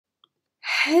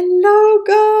Hello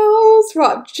girls,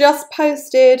 right, I've just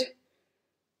posted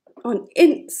on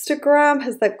Instagram.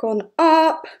 Has that gone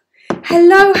up?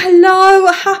 Hello,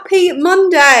 happy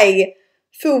Monday.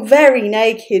 Feel very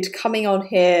naked coming on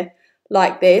here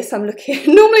like this. I'm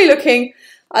normally looking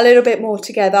a little bit more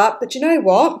together, but you know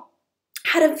what?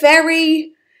 Had a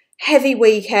very heavy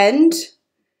weekend.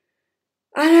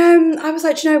 And I was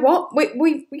like, you know what?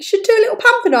 We should do a little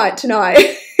pamper night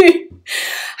tonight.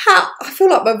 I feel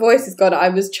like my voice has gone. I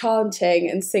was chanting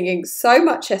and singing so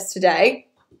much yesterday.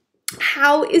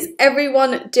 How is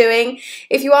everyone doing?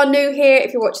 If you are new here,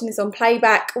 if you're watching this on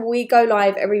playback, we go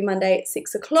live every Monday at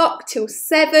 6 o'clock till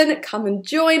 7. Come and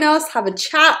join us, have a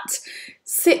chat,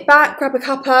 sit back, grab a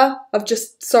cuppa.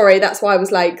 Sorry, that's why I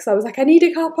was late, because I was like, I need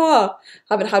a cuppa. I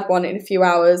haven't had one in a few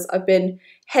hours. I've been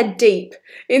head deep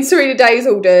in Serena Day's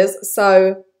orders.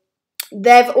 So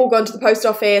they've all gone to the post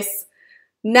office.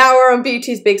 Now we're on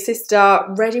Beauty's Big Sister,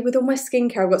 ready with all my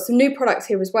skincare. I've got some new products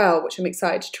here as well, which I'm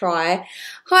excited to try.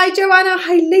 Hi Joanna,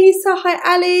 hi Lisa, hi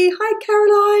Ali, hi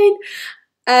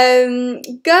Caroline.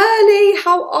 Girly,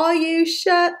 how are you?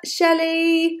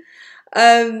 Shelley.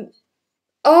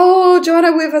 Oh,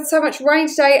 Joanna, we've had so much rain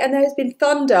today and there has been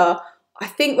thunder. I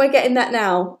think we're getting that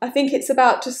now. I think it's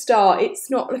about to start. It's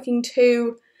not looking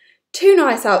too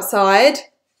nice outside.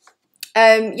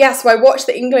 So I watched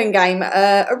the England game,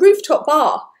 a rooftop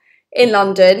bar in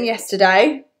London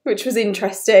yesterday, which was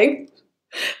interesting.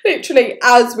 Literally,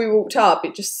 as we walked up,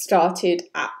 it just started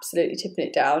absolutely tipping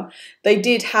it down. They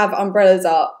did have umbrellas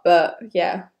up, but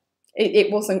yeah,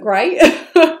 it wasn't great.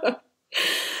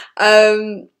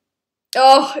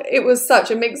 It was such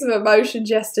a mix of emotions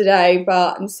yesterday,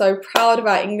 but I'm so proud of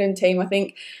our England team. I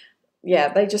think,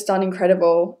 yeah, they just done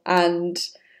incredible, and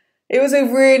it was a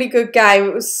really good game.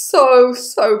 It was so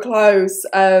close.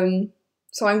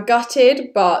 So I'm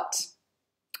gutted, but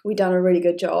we done a really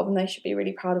good job and they should be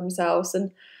really proud of themselves.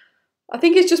 And I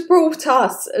think it's just brought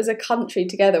us as a country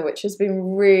together, which has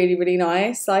been really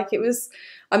nice. Like there was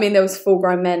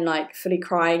full-grown men like fully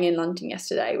crying in London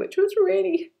yesterday, which was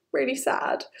really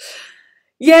sad.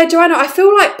 Yeah, Joanna, I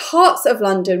feel like parts of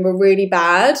London were really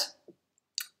bad.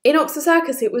 In Oxford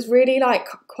Circus, it was really like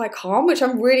quite calm, which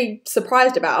I'm really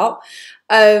surprised about.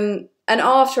 And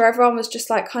after, everyone was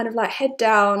just like kind of like head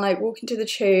down, like walking to the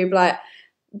tube, like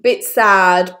a bit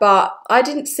sad, but I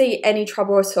didn't see any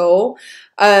trouble at all.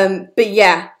 But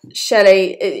yeah,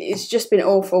 Shelley, it's just been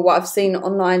awful what I've seen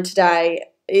online today.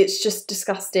 It's just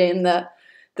disgusting that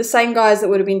the same guys that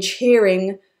would have been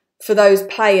cheering for those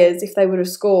players if they would have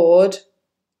scored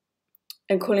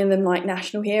and calling them like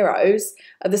national heroes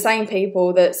are the same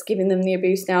people that's giving them the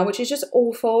abuse now, which is just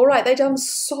awful. Like they've done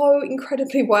so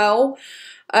incredibly well.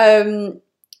 And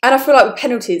I feel like with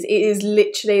penalties, it is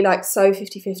literally like so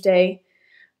 50-50.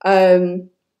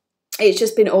 It's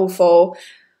just been awful.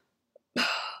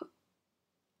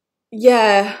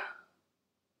 Yeah.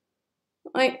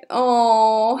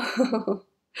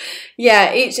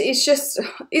 Yeah,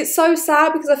 it's so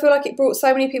sad because I feel like it brought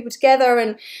so many people together,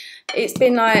 and it's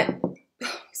been like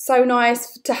so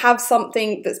nice to have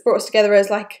something that's brought us together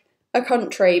as like a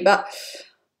country. But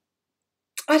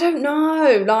I don't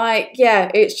know, like, yeah,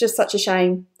 it's just such a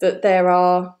shame that there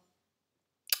are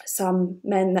some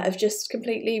men that have just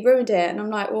completely ruined it. And I'm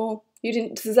like, well, you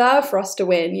didn't deserve for us to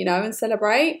win, you know, and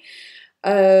celebrate.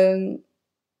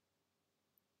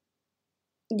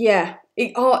 Yeah,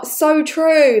 so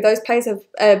true. Those players have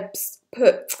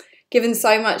given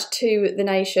so much to the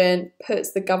nation,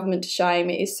 puts the government to shame.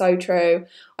 It is so true.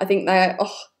 I think I'm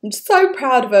so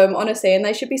proud of them, honestly, and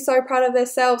they should be so proud of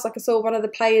themselves. Like I saw one of the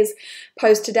players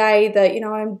post today that, you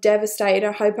know, I'm devastated.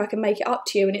 I hope I can make it up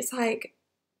to you. And it's like,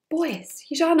 boys,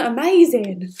 you've done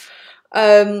amazing.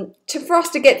 For us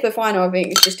to get to the final, I think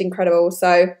it's just incredible.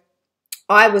 So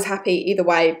I was happy either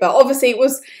way, but obviously it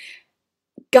was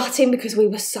gutting because we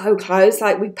were so close.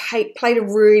 Like we played a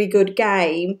really good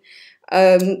game.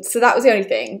 So that was the only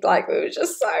thing, like we were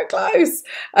just so close.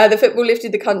 The football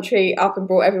lifted the country up and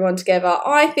brought everyone together.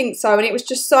 I think so, and it was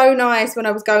just so nice when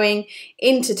I was going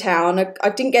into town. I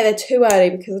didn't get there too early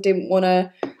because I didn't want to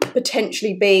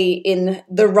potentially be in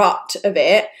the rut of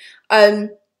it.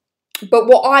 But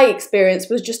what I experienced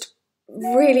was just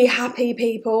really happy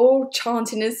people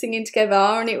chanting and singing together,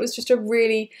 and it was just a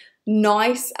really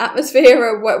nice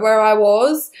atmosphere where I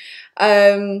was.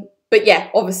 But yeah,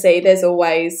 obviously there's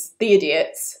always the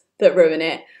idiots that ruin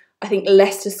it. I think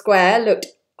Leicester Square looked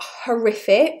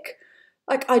horrific.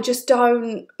 Like I just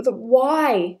don't,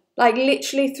 why? Like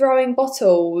literally throwing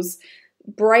bottles,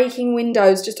 breaking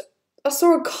windows. I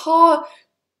saw a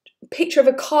picture of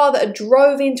a car that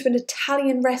drove into an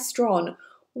Italian restaurant.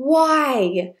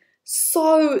 Why?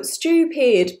 so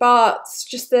stupid, but it's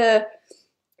just the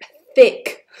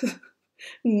thick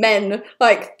men,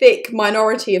 like thick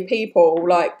minority of people,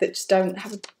 like that just don't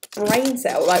have a brain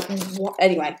cell. Like what?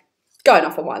 Anyway, going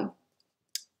off on one.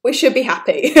 We should be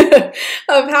happy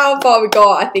of how far we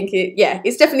got. I think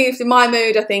it's definitely lifted my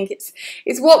mood. I think it's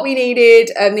what we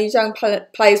needed. These young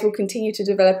players will continue to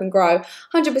develop and grow.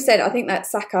 100%. I think that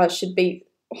Saka should be,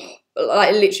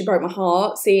 like, it literally broke my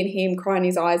heart seeing him crying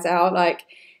his eyes out. Like,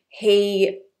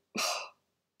 he,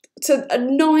 to a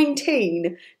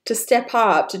 19 to step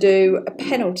up to do a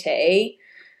penalty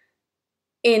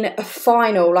in a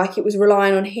final, like it was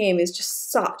relying on him, is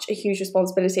just such a huge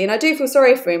responsibility. And I do feel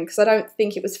sorry for him because I don't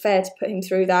think it was fair to put him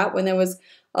through that when there was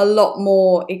a lot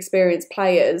more experienced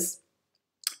players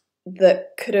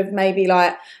that could have maybe,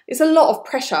 like, it's a lot of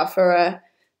pressure for a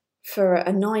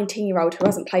 19-year-old who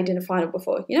hasn't played in a final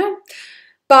before, you know?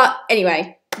 But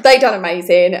anyway, they done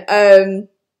amazing.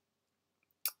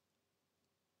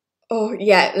 Oh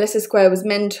yeah, Leicester Square was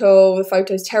mental. The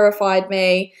photos terrified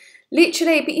me.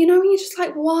 Literally, but you know, when you're just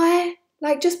like, why?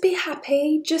 Like, just be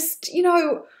happy. Just, you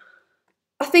know,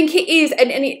 I think it is,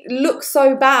 and it looks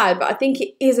so bad, but I think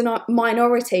it is a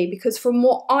minority because from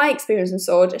what I experienced and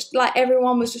saw, just like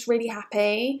everyone was just really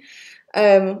happy.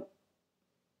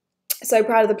 So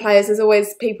proud of the players. There's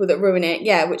always people that ruin it,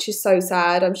 yeah, which is so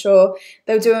sad. I'm sure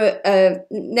they'll do it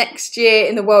next year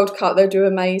in the World Cup. They'll do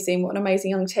amazing. What an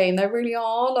amazing young team. They really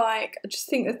are. Like, I just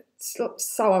think it's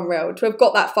so unreal to have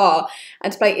got that far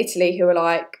and to play Italy, who are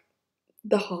like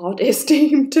the hardest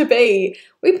team to beat.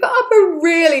 We put up a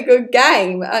really good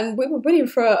game and we were winning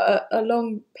for a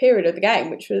long period of the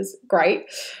game, which was great.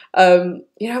 You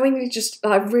know, when you just,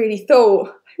 I really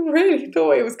thought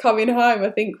it was coming home.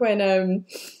 I think when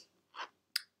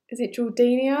is it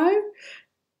Jorginho?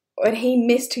 When he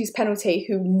missed his penalty,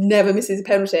 who never misses a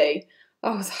penalty,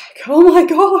 I was like, oh my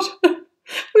God,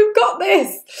 we've got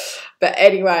this. But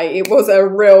anyway, it was a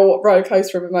real roller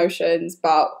coaster of emotions.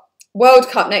 But World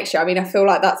Cup next year, I mean, I feel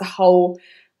like that's a whole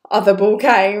other ball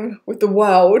game with the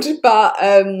world. But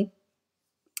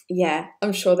yeah,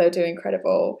 I'm sure they'll do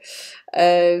incredible.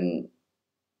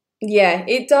 Yeah,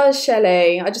 it does,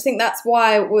 Shelley. I just think that's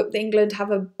why England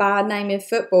have a bad name in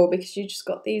football, because you just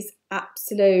got these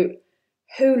absolute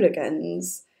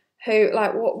hooligans who,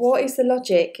 like, what is the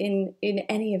logic in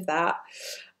any of that?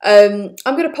 I'm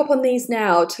going to pop on these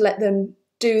now to let them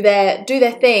do their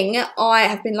thing. I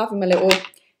have been loving my little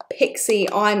pixie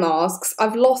eye masks.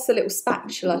 I've lost a little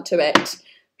spatula to it.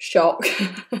 Shock.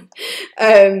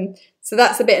 So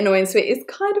that's a bit annoying. So it is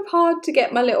kind of hard to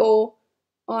get my little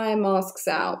eye masks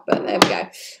out, but there we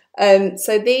go.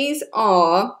 So these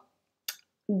are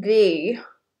the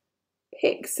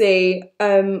Pixie.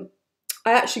 I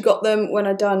actually got them when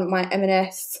I done my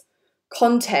M&S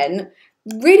content.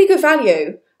 Really good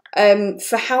value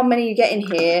for how many you get in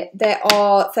here. There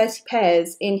are 30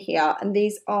 pairs in here, and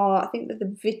these are, I think they're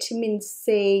the vitamin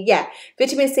C, yeah,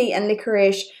 vitamin C and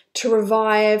licorice to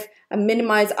revive and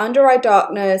minimize under eye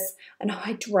darkness and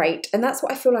hydrate. And that's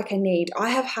what I feel like I need. I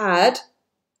have had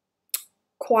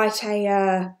quite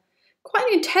an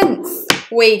intense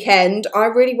weekend. I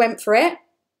really went for it.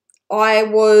 I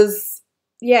was,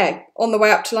 yeah, on the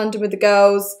way up to London with the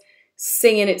girls,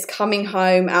 singing It's Coming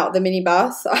Home out of the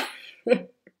minibus. I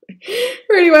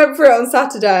really went for it on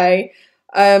Saturday.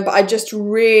 But I just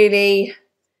really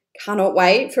cannot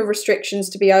wait for restrictions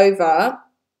to be over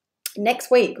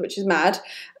next week, which is mad.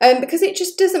 Because it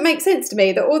just doesn't make sense to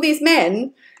me that all these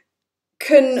men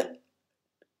can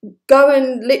go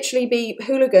and literally be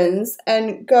hooligans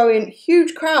and go in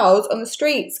huge crowds on the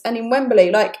streets and in Wembley.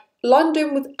 Like,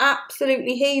 London was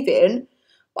absolutely heaving,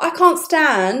 but I can't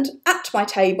stand at my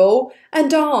table and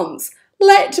dance.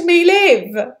 Let me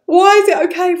live. Why is it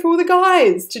okay for all the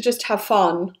guys to just have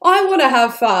fun? I want to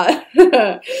have fun.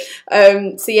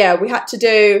 So yeah, we had to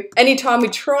do, anytime we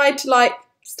tried to like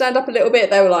stand up a little bit,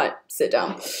 they were like, sit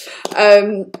down.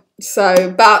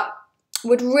 But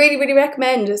would really, really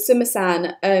recommend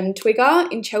Sumasan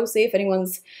Twigger in Chelsea if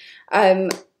anyone's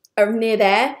near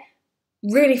there.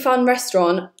 Really fun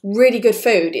restaurant, really good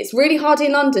food. It's really hard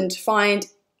in London to find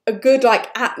a good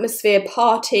like atmosphere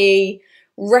party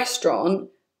restaurant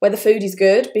where the food is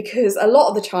good, because a lot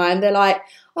of the time they're like,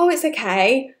 oh, it's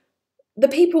okay, the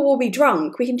people will be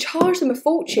drunk, we can charge them a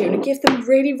fortune and give them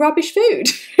really rubbish food.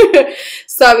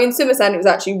 So in Sumasan, it was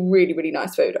actually really, really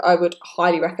nice food. I would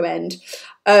highly recommend.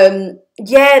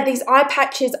 Yeah, these eye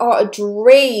patches are a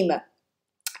dream.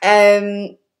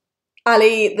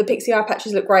 Ali, the Pixie eye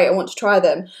patches look great. I want to try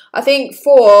them. I think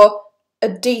for a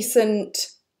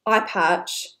decent eye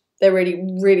patch, they're really,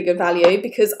 really good value,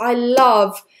 because I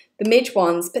love the Midge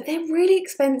ones, but they're really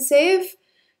expensive.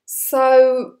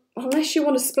 So unless you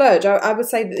want to splurge, I would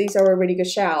say that these are a really good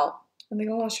shout. And they're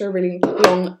going to last you a really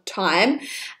long time.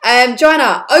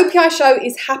 Joanna, OPI show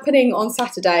is happening on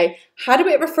Saturday. Had a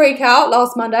bit of a freak out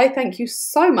last Monday. Thank you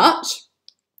so much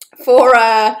for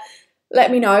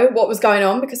letting me know what was going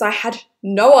on, because I had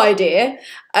no idea.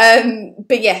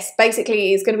 But yes,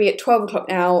 basically it's going to be at 12 o'clock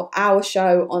now, our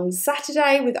show on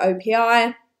Saturday with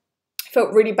OPI.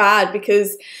 Felt really bad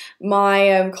because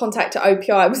my contact at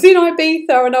OPI was in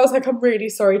Ibiza, and I was like, I'm really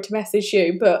sorry to message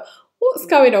you, but what's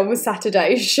going on with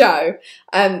Saturday's show?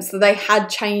 So they had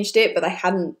changed it, but they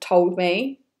hadn't told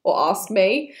me or asked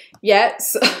me yet.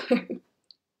 So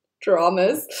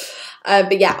dramas.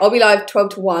 But yeah, I'll be live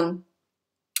 12 to 1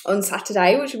 on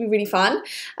Saturday, which will be really fun.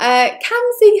 Kamsi,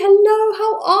 hello,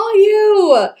 how are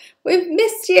you? We've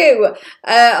missed you.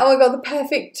 Oh my god, the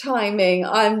perfect timing.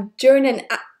 I'm during an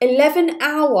 11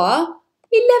 hour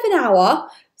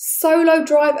solo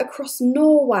drive across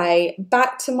Norway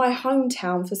back to my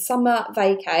hometown for summer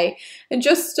vacay, and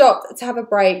just stopped to have a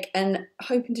break and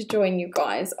hoping to join you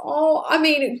guys. Oh, I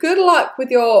mean, good luck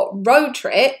with your road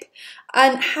trip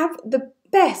and have the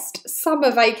best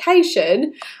summer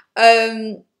vacation.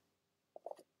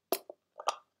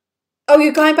 Oh,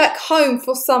 you're going back home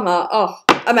for summer. Oh,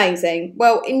 amazing.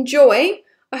 Well, enjoy.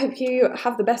 I hope you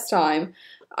have the best time.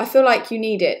 I feel like you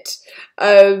need it.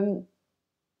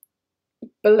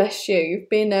 Bless you. You've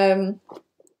been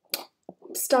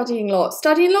studying lots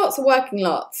or working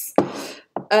lots.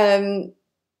 But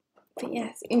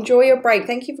yes, enjoy your break.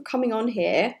 Thank you for coming on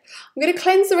here. I'm going to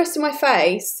cleanse the rest of my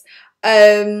face.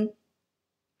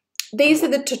 These are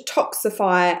the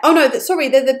detoxify. Oh no, sorry,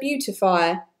 they're the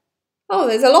beautify. Oh,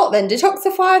 there's a lot then.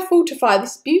 Detoxify, fortify,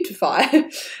 this is beautify.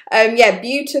 Yeah,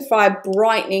 beautify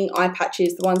brightening eye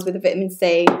patches, the ones with the vitamin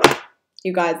C.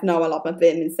 You guys know I love my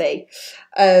vitamin C.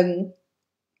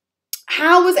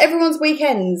 How was everyone's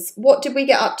weekends? What did we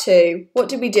get up to? What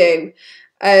did we do?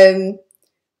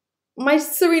 My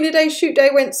Serena Day shoot day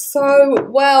went so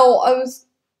well. I was,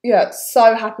 yeah,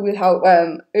 so happy with how it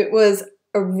went. It was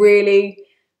a really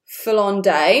full-on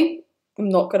day. I'm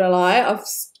not going to lie. I've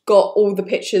got all the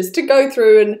pictures to go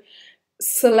through and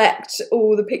select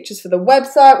all the pictures for the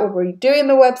website. We're redoing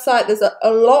the website. There's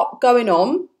a lot going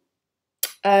on.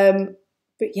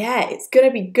 But yeah, it's going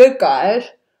to be good, guys.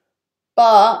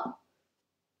 But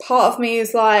part of me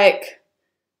is like,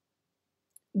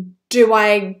 do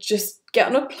I just get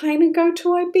on a plane and go to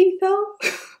Ibiza?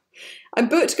 I'm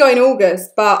booked to go in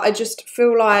August, but I just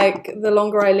feel like the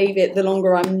longer I leave it, the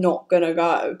longer I'm not going to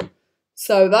go.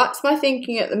 So that's my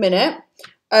thinking at the minute.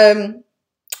 That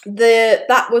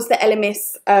was the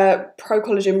LMS Pro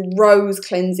Collagen Rose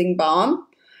Cleansing Balm.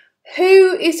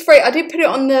 Who is free? I did put it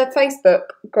on the Facebook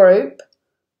group.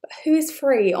 Who is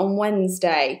free on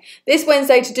Wednesday? This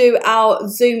Wednesday to do our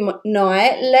Zoom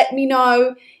night. Let me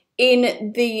know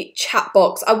in the chat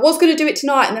box. I was going to do it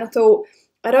tonight, and then I thought,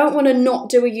 I don't want to not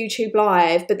do a YouTube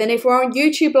live. But then if we're on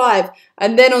YouTube live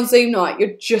and then on Zoom night,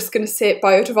 you're just going to sit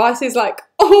by your devices like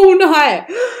all night.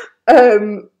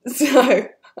 So...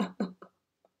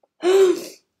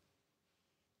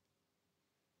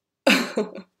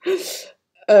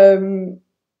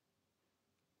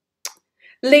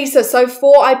 Lisa, so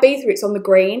for Ibiza it's on the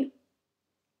green,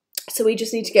 so we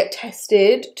just need to get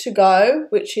tested to go,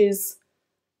 which is,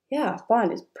 yeah,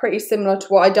 fine. It's pretty similar to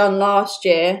what I done last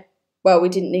year. Well, we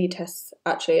didn't need tests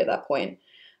actually at that point,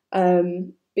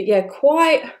 but yeah,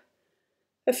 quite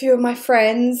a few of my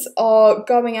friends are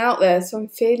going out there, so I'm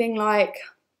feeling like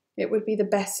it would be the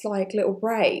best like little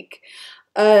break.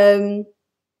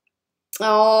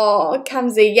 Oh,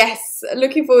 Kamsi, yes.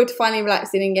 Looking forward to finally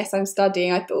relaxing, and yes, I'm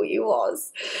studying. I thought you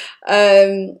was.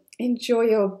 Enjoy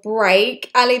your break.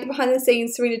 Ali, the behind the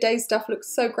scenes Serena Day stuff looks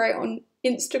so great on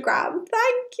Instagram.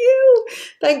 Thank you.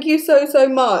 Thank you so, so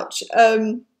much.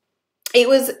 It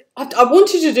was, I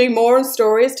wanted to do more on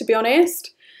stories, to be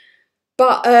honest,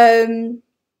 but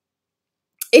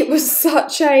it was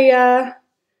such a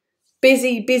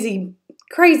busy,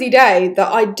 crazy day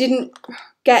that I didn't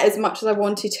get as much as I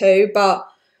wanted to. But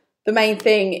the main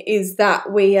thing is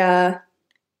that we got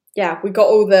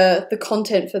all the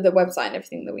content for the website and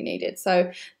everything that we needed.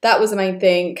 So that was the main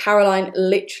thing. Caroline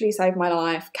literally saved my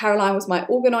life. Caroline was my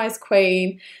organised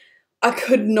queen. I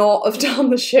could not have done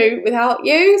the shoot without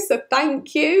you, so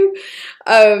thank you.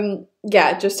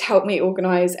 Yeah, just help me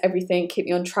organise everything, keep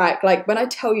me on track. Like, when I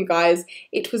tell you guys,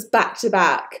 it was back to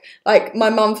back. Like,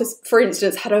 my mum, for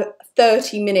instance, had a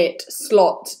 30-minute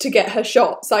slot to get her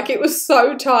shots. Like, it was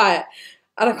so tight.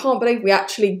 And I can't believe we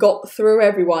actually got through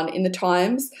everyone in the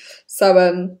times.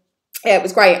 So, yeah, it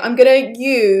was great. I'm going to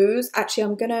use... Actually,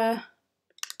 I'm going to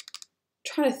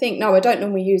trying to think. No, I don't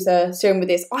normally use a serum with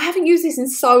this. I haven't used this in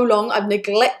so long. I've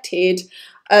neglected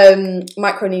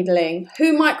microneedling.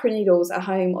 Who microneedles at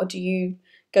home, or do you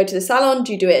go to the salon?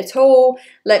 Do you do it at all?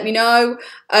 Let me know.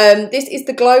 This is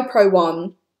the Glow Pro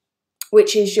one,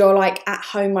 which is your like at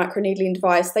home microneedling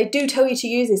device. They do tell you to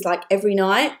use this like every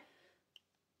night.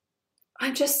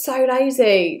 I'm just so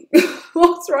lazy.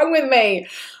 What's wrong with me?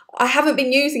 I haven't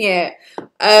been using it.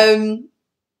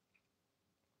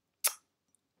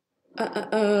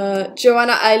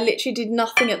 Joanna, I literally did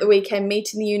nothing at the weekend,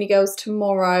 meeting the uni girls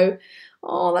tomorrow.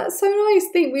 Oh, that's so nice. I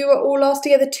think we were all last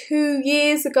together 2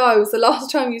 years ago. It was the last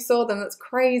time you saw them. That's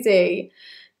crazy.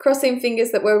 Crossing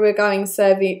fingers that where we're going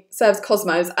serves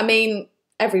Cosmos. I mean,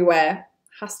 everywhere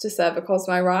has to serve a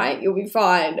Cosmo, right? You'll be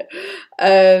fine.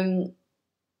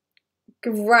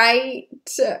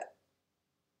 Great.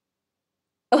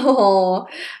 Oh,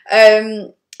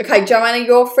 okay, Joanna,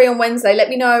 you're free on Wednesday. Let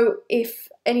me know if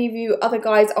any of you other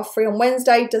guys are free on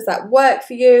Wednesday. Does that work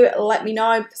for you? Let me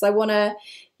know, because I want to,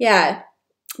 yeah,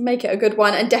 make it a good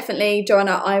one. And definitely,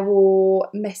 Joanna, I will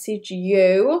message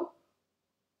you.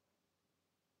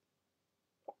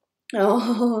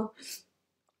 Oh,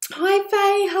 hi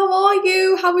Faye, how are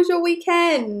you? How was your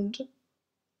weekend?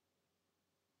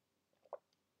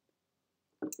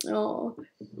 Oh.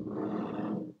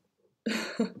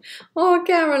 Oh,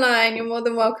 Caroline, you're more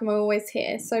than welcome. I'm always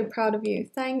here. So proud of you.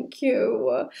 Thank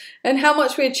you. And how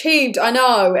much we achieved. I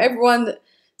know. Everyone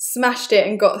smashed it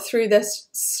and got through their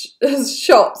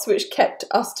shops, which kept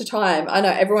us to time. I know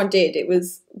everyone did. It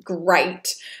was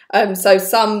great. So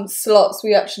some slots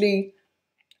we actually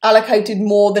allocated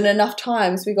more than enough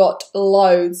times. We got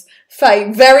loads.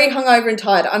 Faye, very hungover and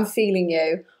tired. I'm feeling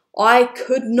you. I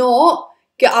could not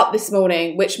get up this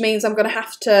morning, which means I'm going to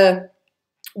have to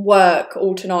work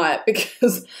all tonight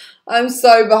because I'm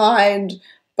so behind.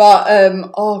 But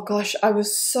oh gosh, I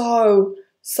was so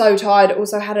tired.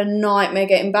 Also had a nightmare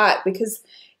getting back because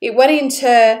it went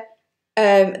into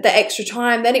the extra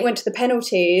time, then it went to the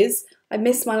penalties. I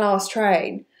missed my last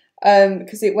train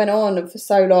because it went on for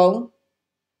so long.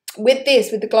 With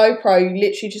this, with the Glow Pro, you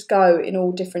literally just go in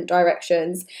all different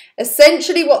directions.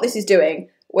 Essentially what this is doing,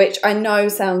 which I know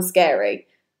sounds scary,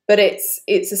 but it's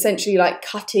essentially like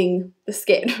cutting the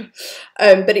skin.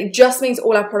 But it just means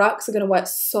all our products are going to work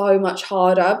so much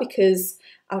harder because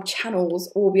our channels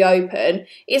will be open.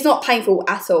 It's not painful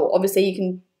at all. Obviously, you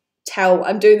can tell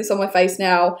I'm doing this on my face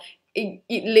now. It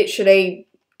literally,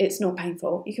 it's not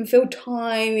painful. You can feel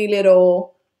tiny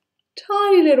little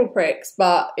pricks,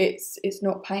 but it's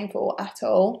not painful at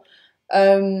all.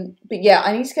 But yeah,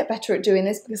 I need to get better at doing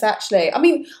this because actually, I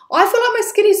mean, I feel like my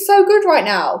skin is so good right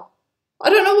now. I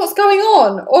don't know what's going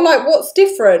on or like what's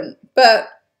different, but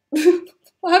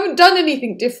I haven't done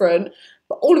anything different,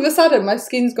 but all of a sudden my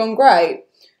skin's gone great.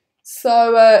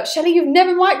 So Shelley, you've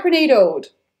never microneedled.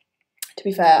 To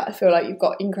be fair, I feel like you've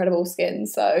got incredible skin,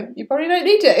 so you probably don't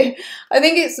need to. I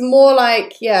think it's more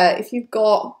like, yeah, if you've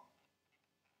got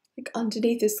like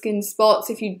underneath the skin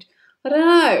spots, if you, I don't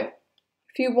know,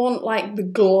 if you want like the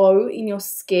glow in your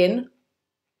skin,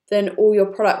 then all your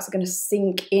products are going to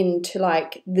sink into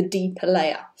like the deeper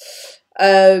layer.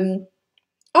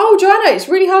 Oh, Joanna, it's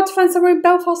really hard to find somewhere in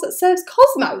Belfast that serves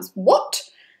Cosmos. What?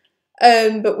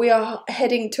 But we are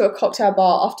heading to a cocktail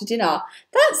bar after dinner.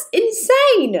 That's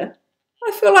insane.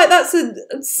 I feel like that's a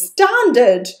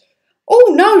standard.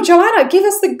 Oh no, Joanna, give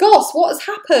us the goss. What has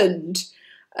happened?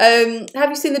 Have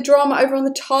you seen the drama over on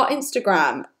the Tarte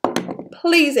Instagram?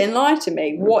 Please enlighten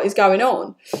me. What is going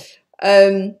on?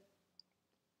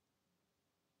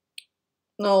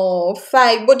 Oh,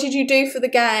 Faye, what did you do for the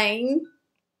game?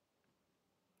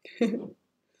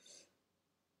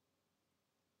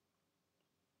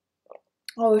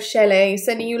 Oh, Shelley,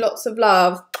 sending you lots of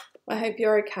love. I hope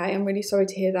you're okay. I'm really sorry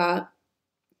to hear that.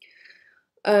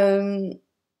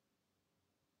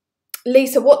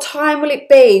 Lisa, what time will it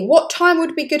be? What time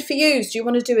would be good for you? Do you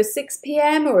want to do a 6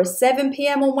 p.m. or a 7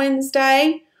 p.m. on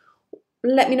Wednesday?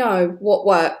 Let me know what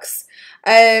works.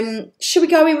 Should we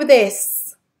go in with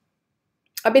this?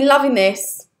 I've been loving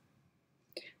this.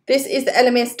 This is the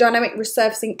LMS Dynamic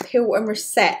Resurfacing Peel and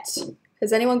Reset.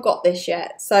 Has anyone got this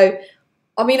yet? So,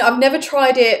 I mean, I've never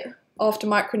tried it after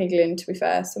microneedling, to be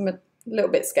fair, so I'm a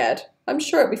little bit scared. I'm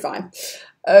sure it'll be fine.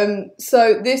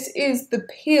 So this is the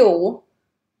peel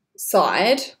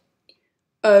side.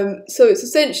 So it's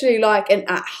essentially like an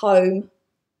at-home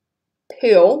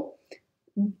peel,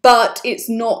 but it's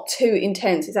not too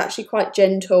intense. It's actually quite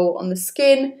gentle on the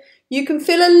skin. You can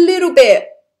feel a little bit,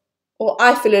 or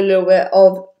I feel a little bit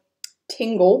of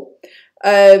tingle.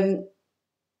 I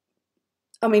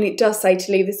mean, it does say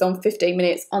to leave this on 15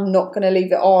 minutes. I'm not going to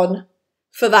leave it on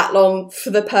for that long for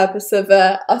the purpose of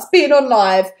us being on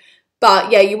live.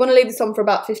 But yeah, you want to leave this on for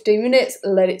about 15 minutes,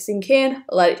 let it sink in,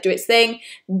 let it do its thing.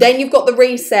 Then you've got the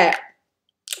reset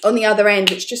on the other end,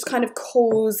 which just kind of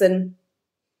cools and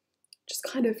just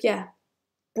kind of, yeah,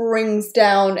 brings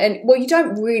down. And well, you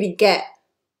don't really get,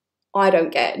 I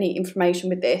don't get any information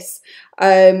with this.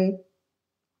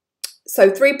 So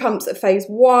 3 pumps at phase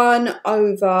 1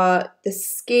 over the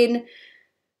skin.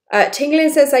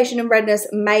 Tingling sensation and redness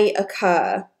may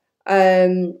occur.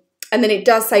 And then it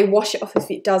does say wash it off if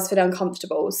it does feel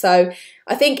uncomfortable. So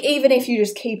I think even if you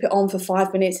just keep it on for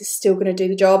 5 minutes, it's still going to do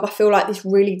the job. I feel like this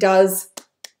really does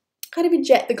kind of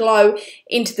inject the glow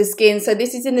into the skin. So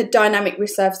this is in the dynamic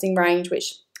resurfacing range,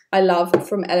 which I love,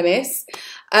 from Elemis.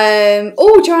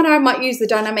 Oh, Joanna, I might use the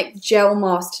dynamic gel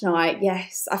mask tonight.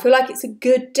 Yes, I feel like it's a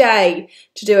good day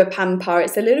to do a pamper.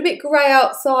 It's a little bit grey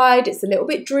outside. It's a little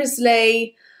bit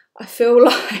drizzly. I feel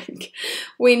like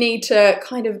we need to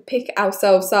kind of pick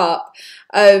ourselves up.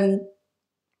 Okay,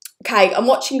 I'm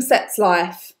watching Sex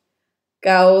Life,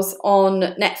 girls, on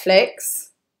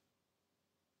Netflix.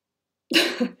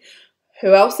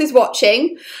 Who else is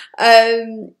watching?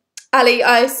 Ali,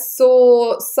 I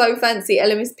saw So Fancy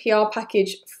Elemis PR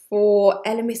package for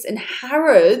Elemis and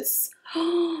Harrods.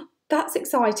 That's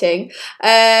exciting.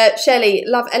 Shelley,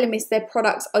 love Elemis. Their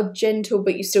products are gentle,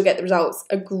 but you still get the results.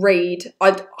 Agreed.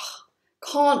 I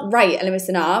can't rate Elemis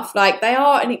enough. Like, they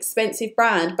are an expensive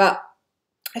brand, but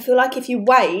I feel like if you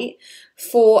wait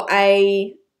for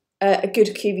a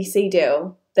good QVC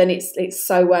deal, then it's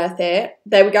so worth it.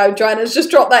 There we go. Joanna's just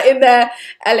dropped that in there.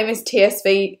 Elemis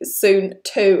TSV soon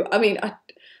too. I mean, I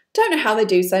don't know how they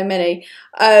do so many.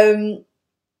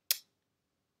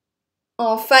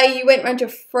 Oh, Faye, you went around your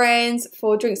friends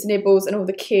for drinks and nibbles and all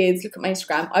the kids. Look at my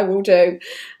Instagram. I will do.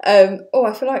 Oh,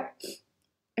 I feel like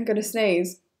I'm going to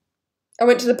sneeze. I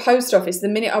went to the post office. The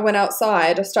minute I went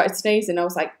outside, I started sneezing. I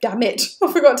was like, damn it.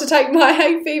 I forgot to take my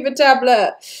hay fever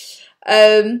tablet.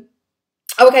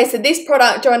 Okay, so this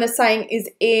product, Joanna's saying, is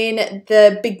in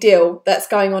the big deal that's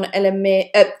going on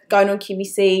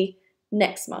QVC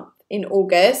next month in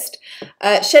August.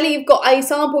 Shelley, you've got a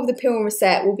sample of the Peel and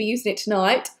Reset. We'll be using it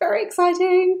tonight. Very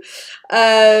exciting.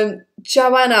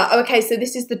 Joanna, okay, so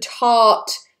this is the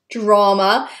Tarte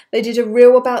Drama. They did a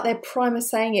reel about their primer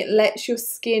saying it lets your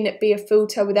skin be a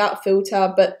filter without a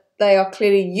filter, but they are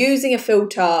clearly using a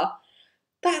filter.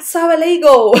 That's so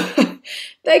illegal.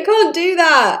 They can't do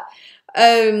that.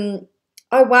 Oh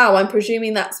wow, I'm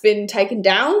presuming that's been taken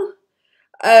down.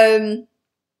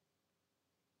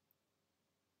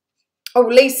 Oh,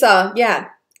 Lisa, yeah,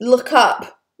 look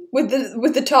up with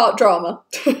the Tarte Drama.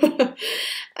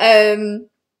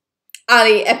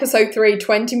 Ali, episode 3,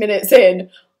 20 minutes in.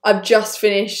 I've just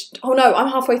finished. Oh no,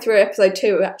 I'm halfway through episode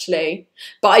 2 actually,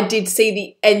 but I did see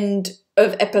the end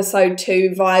of episode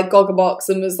 2 via Gogglebox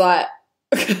and was like,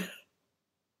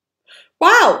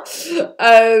 wow.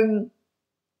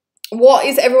 What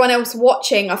is everyone else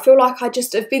watching? I feel like I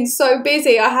just have been so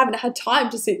busy. I haven't had time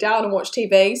to sit down and watch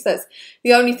TV. So that's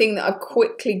the only thing that I've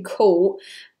quickly caught.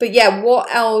 But yeah, what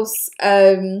else?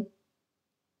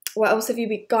 What else have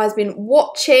you guys been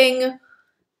watching?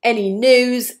 Any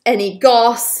news? Any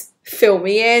goss? Fill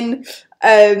me in.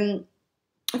 I've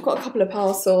got a couple of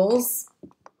parcels.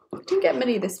 I didn't get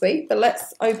many this week, but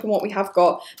let's open what we have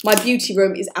got. My beauty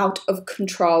room is out of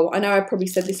control. I know I probably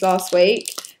said this last week.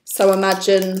 So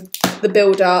imagine the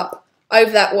build-up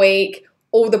over that week,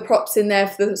 all the props in there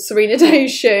for the Serena Day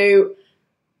shoot.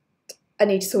 I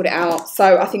need to sort it out.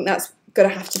 So I think that's going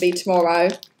to have to be tomorrow.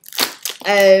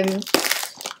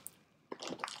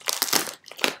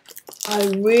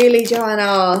 Oh, really,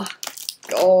 Joanna?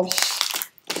 Gosh.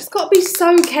 You just got to be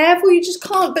so careful. You just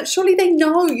can't. But surely they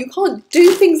know. You can't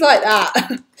do things like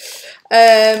that.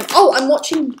 Oh, I'm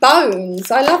watching Bones.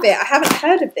 I love it. I haven't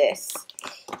heard of this.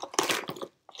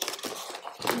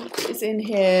 What is in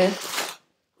here?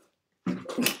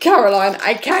 Caroline,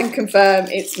 I can confirm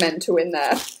it's mental in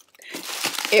there.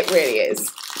 It really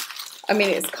is. I mean,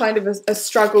 it's kind of a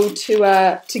struggle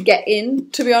to get in,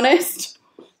 to be honest.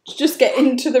 To just get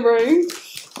into the room.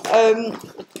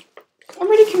 I'm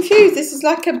really confused. This is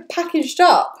like a packaged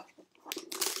up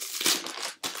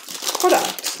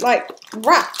product, like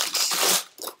wrapped.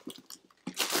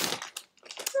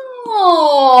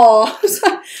 Oh,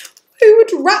 who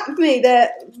would wrap me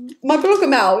there? My blogger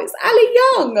mail. It's Ali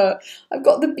Young. I've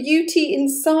got the Beauty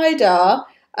Insider,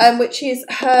 which is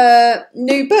her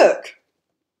new book.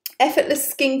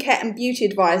 Effortless skincare and beauty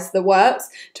advice that works.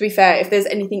 To be fair, if there's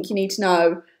anything you need to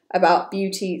know about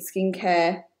beauty,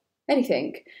 skincare,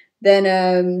 anything,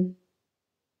 then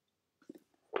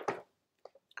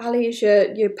Ali is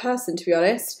your person, to be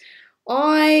honest.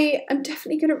 I am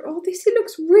definitely going to... Oh, this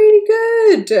looks really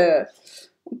good.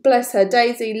 Bless her.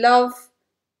 Daisy, love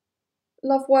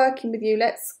working with you.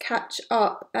 Let's catch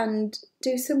up and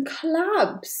do some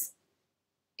collabs.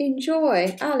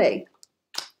 Enjoy. Ali,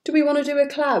 do we want to do a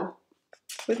collab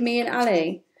with me and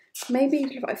Ali?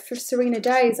 Maybe like for Serena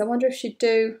Days. I wonder if she'd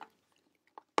do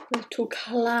a little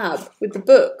collab with the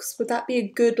books. Would that be a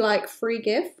good like free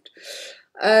gift?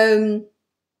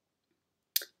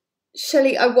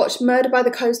 Shelley, I watched Murder by the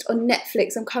Coast on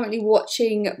Netflix. I'm currently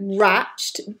watching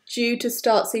Ratched, due to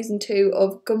start season 2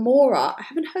 of Gomorrah. I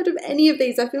haven't heard of any of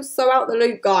these. I feel so out the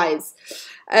loop, guys.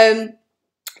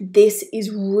 This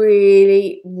is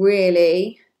really,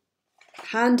 really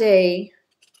handy.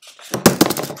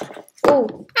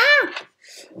 Oh,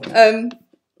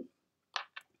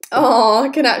 oh, I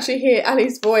can actually hear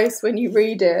Ali's voice when you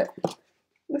read it.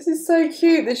 This is so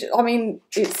cute. I mean,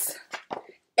 it's...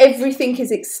 Everything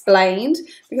is explained,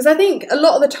 because I think a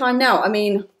lot of the time now, I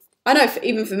mean, I know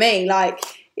even for me, like,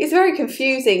 it's very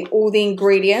confusing, all the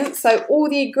ingredients. So all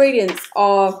the ingredients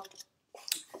are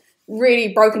really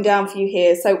broken down for you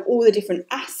here. So all the different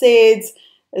acids,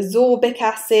 ascorbic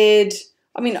acid,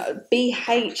 I mean,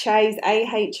 BHAs,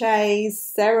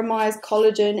 AHAs, ceramides,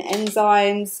 collagen,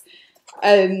 enzymes.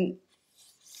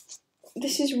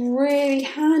 This is really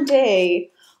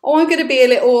handy. Oh, I'm going to be a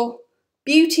little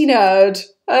beauty nerd.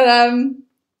 And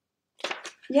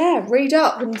yeah, read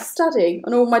up and study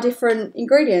on all my different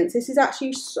ingredients. This is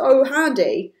actually so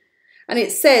handy. And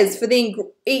it says for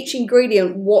each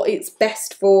ingredient what it's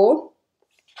best for.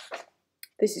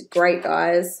 This is great,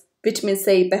 guys. Vitamin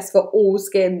C, best for all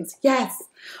skins. Yes,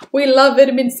 we love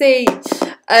vitamin C.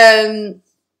 Did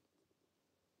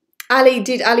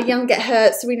Ali Young get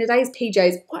her Serena Days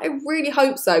PJs? Well, I really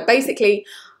hope so. Basically,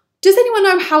 does anyone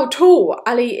know how tall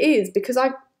Ali is? Because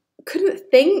I couldn't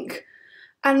think.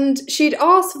 And she'd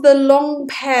asked for the long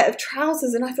pair of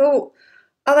trousers, and I thought,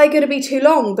 are they going to be too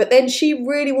long? But then she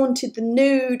really wanted the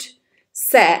nude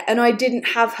set, and I didn't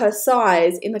have her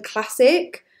size in the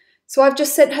classic. So I've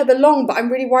just sent her the long, but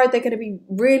I'm really worried they're going to be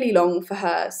really long for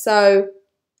her. So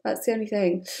that's the only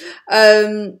thing.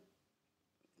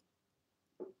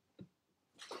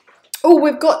 Oh,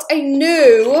 we've got a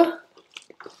new...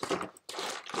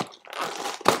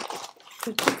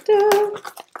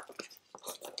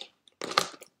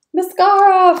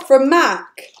 mascara from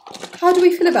MAC. How do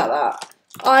we feel about that?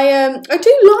 I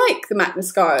do like the MAC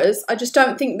mascaras. I just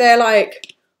don't think they're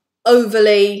like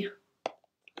overly,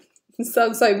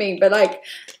 sounds so mean, but like,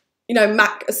 you know,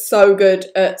 MAC are so good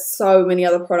at so many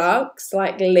other products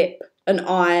like lip and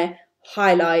eye,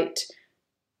 highlight.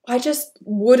 I just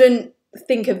wouldn't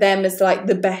think of them as like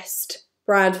the best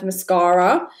brand for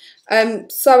mascara.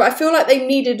 So I feel like they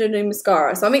needed a new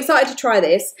mascara. So I'm excited to try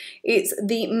this. It's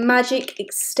the Magic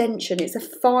Extension. It's a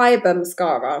fibre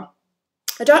mascara.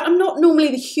 I'm not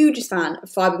normally the hugest fan of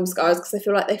fibre mascaras because I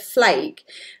feel like they flake.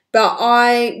 But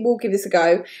I will give this a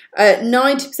go.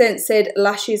 90% said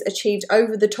lashes achieved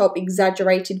over the top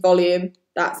exaggerated volume.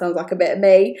 That sounds like a bit of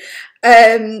me.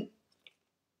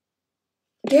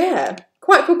 Yeah,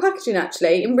 quite cool packaging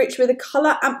actually. Enriched with a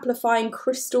colour amplifying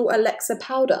crystal Alexa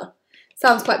powder.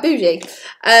 Sounds quite bougie.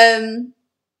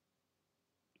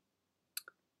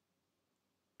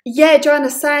 Yeah, Joanna,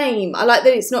 same. I like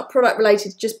that it's not product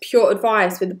related, just pure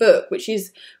advice with the book, which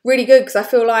is really good because I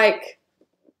feel like,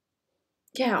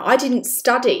 yeah, I didn't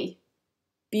study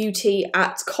beauty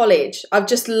at college. I've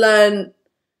just learned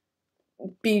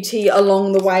beauty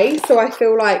along the way. So I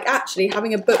feel like actually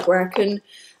having a book where I can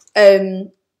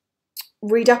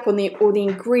read up on all the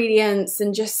ingredients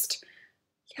and just...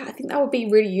 yeah, I think that would be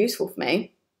really useful for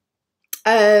me.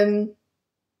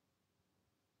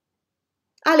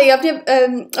 Ali, I've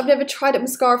never tried a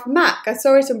mascara from MAC. I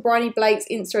saw it on Bryony Blake's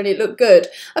Insta and it looked good.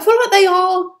 I feel like they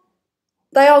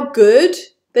are good.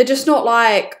 They're just not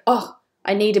like, oh,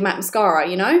 I need a MAC mascara,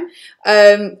 you know?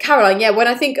 Caroline, yeah, when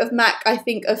I think of MAC, I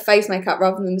think of face makeup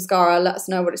rather than mascara. Let us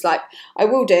know what it's like. I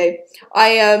will do.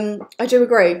 I do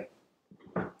agree.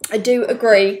 I do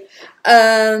agree.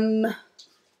 Kamzi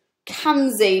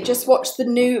just watched the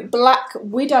new Black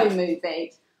Widow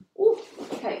movie. Ooh,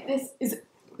 okay, this is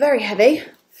very heavy.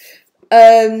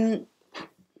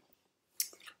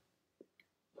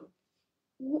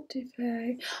 What did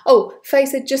they... Oh, Faye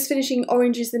said just finishing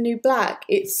Orange is the New Black.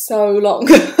 It's so long.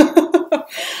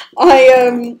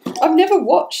 I've never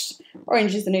watched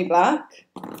Orange is the New Black.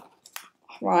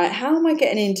 Right, how am I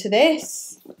getting into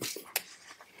this?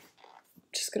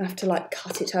 Just gonna have to like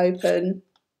cut it open.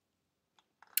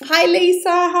 Hi Lisa,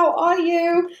 how are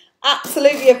you?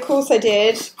 Absolutely, of course I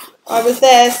did. I was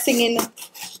there singing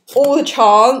all the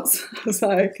chance. I was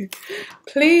like,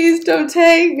 please don't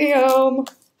take me home.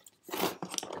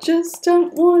 Just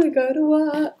don't want to go to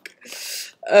work.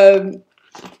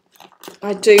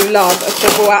 I do love a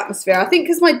football atmosphere. I think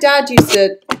because my dad used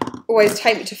to always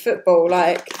take me to football,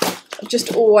 like, I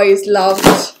just always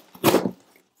loved,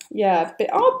 yeah, but,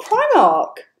 oh,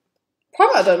 Primark.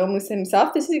 Primark don't normally send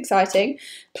himself. This is exciting.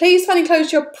 Please find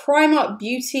enclosed your Primark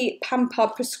Beauty Pamper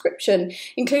prescription,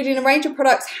 including a range of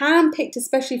products hand-picked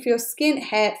especially for your skin,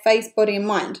 hair, face, body and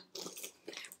mind.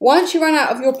 Once you run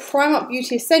out of your Primark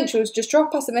Beauty Essentials, just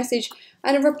drop us a message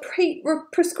and a repeat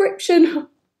prescription.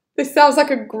 This sounds like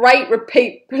a great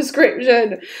repeat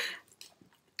prescription.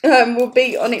 Will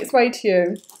be on its way to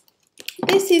you.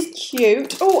 This is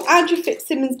cute. Oh, Andrew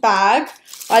Fitzsimmons bag.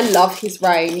 I love his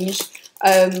range.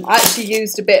 I actually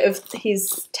used a bit of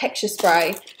his texture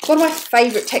spray. It's one of my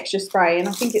favourite texture spray, and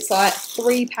I think it's like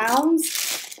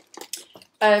 £3.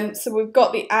 So we've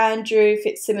got the Andrew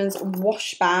Fitzsimmons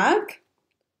wash bag.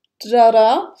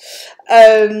 Da-da.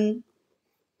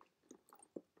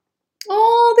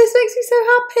 Oh, this makes me so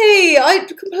happy. I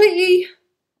completely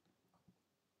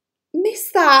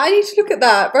missed that. I need to look at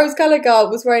that. Rose Gallagher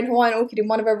was wearing Hawaiian Orchid in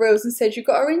one of her reels and said you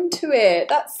got her into it.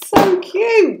 That's so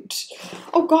cute.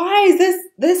 Oh, guys,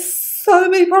 there's so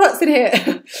many products in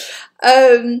here.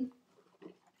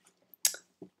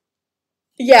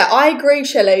 Yeah, I agree,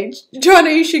 Shelley. Joanna,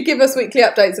 you should give us weekly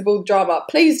updates of all the drama.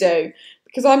 Please do,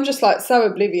 because I'm just like so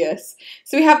oblivious.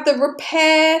 So we have the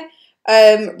Repair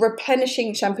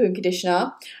replenishing shampoo and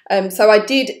conditioner. So I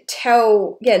did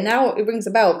tell, yeah, now it rings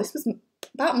a bell. This was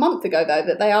about a month ago though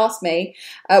that they asked me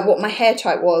what my hair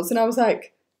type was, and I was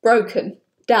like, broken,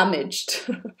 damaged.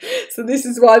 So this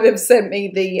is why they've sent me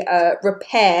the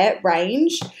Repair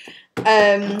range.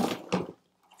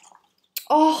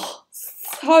 Oh,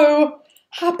 so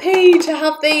happy to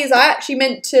have these. I actually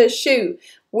meant to shoot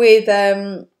with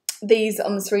these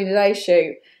on the Serena Day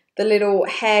shoot. The little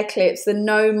hair clips, the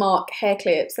no mark hair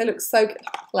clips. They look so,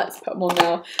 let's put them on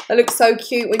now. They look so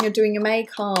cute when you're doing your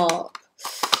makeup.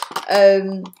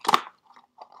 Yeah,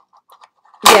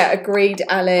 agreed,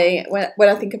 Ali. When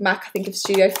I think of MAC, I think of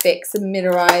Studio Fix and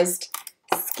mineralized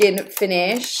skin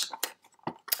finish.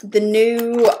 The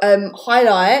new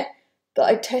highlight that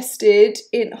I tested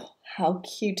in, oh, how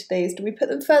cute are these? Do we put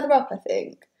them further up, I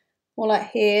think? More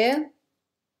like here.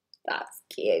 That's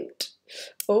cute.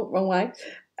 Oh, wrong way.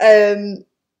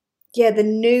 Yeah, the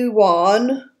new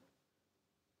one.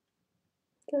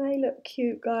 Do they look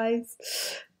cute, guys?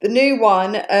 The new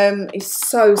one is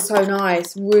so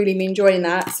nice. Really been enjoying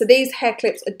that. So these hair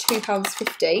clips are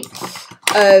 £2.50.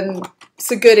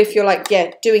 So good if you're like,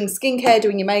 yeah, doing skincare,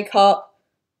 doing your makeup.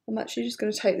 I'm actually just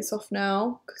going to take this off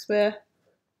now because we're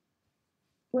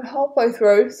halfway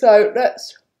through. So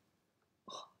let's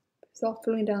start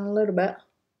filling down a little bit.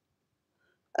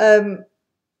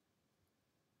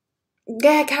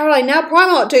 Yeah, Caroline, now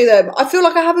Primark do them. I feel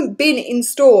like I haven't been in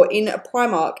store in a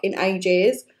Primark in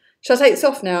ages. Should I take this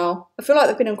off now? I feel like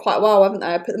they've been on quite a while, haven't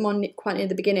they? I put them on quite near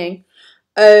the beginning.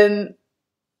 Joanna,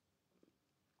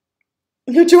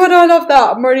 I love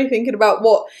that. I'm already thinking about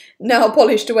what nail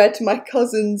polish to wear to my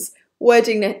cousin's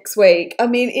wedding next week. I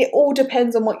mean, it all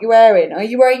depends on what you're wearing. Are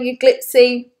you wearing your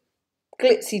glitzy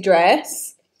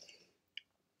dress?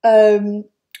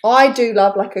 I do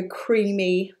love like a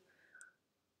creamy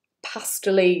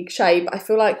pastel-y shape. I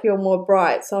feel like you're more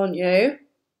brights, aren't you?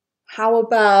 How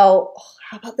about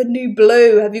the new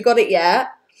blue? Have you got it yet?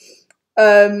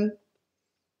 Oh,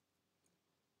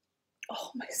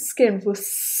 my skin feels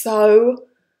so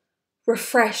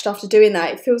refreshed after doing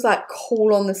that. It feels like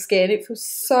cool on the skin. It feels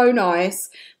so nice.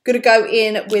 I'm going to go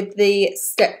in with the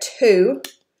step 2,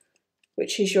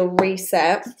 which is your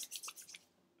reset.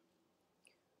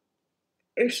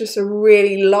 It's just a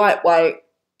really lightweight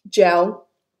gel,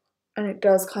 and it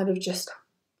does kind of just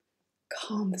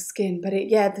calm the skin. But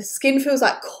yeah, the skin feels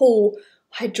like cool,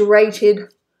 hydrated,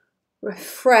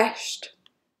 refreshed.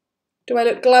 Do I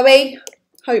look glowy?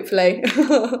 Hopefully.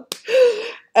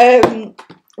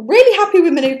 Really happy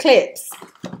with my new clips.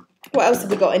 What else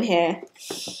have we got in here?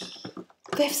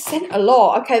 They've sent a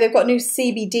lot. Okay, they've got a new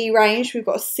CBD range. We've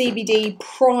got a CBD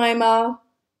primer,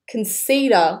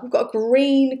 concealer. We've got a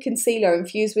green concealer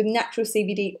infused with natural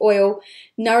CBD oil,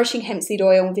 nourishing hemp seed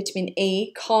oil and vitamin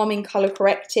E, calming, colour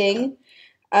correcting,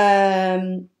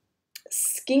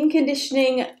 skin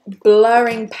conditioning,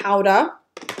 blurring powder,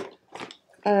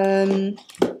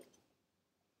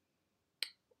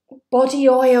 body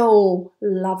oil.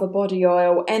 Love a body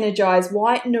oil. Energize,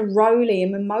 white neroli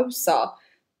and mimosa.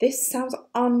 This sounds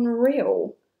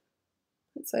unreal.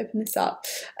 Let's open this up.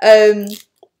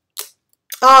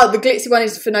 Ah, the glitzy one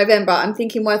is for November. I'm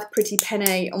thinking worth a pretty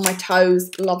penny on my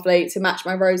toes. Lovely to match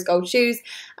my rose gold shoes.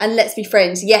 And Let's Be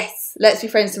Friends. Yes, Let's Be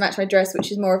Friends to match my dress,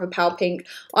 which is more of a pale pink.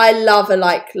 I love a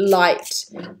light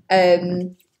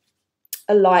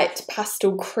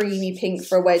pastel creamy pink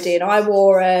for a wedding. I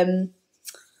wore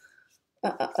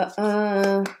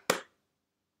what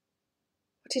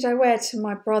did I wear to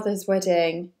my brother's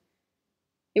wedding?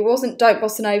 It wasn't Don't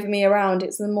Bossa Nova Me Around.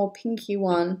 It's the more pinky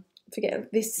one.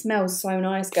 Forget, this smells so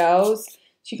nice, girls.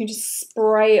 So you can just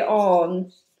spray it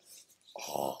on.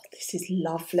 Oh, this is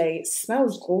lovely. It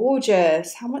smells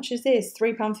gorgeous. How much is this?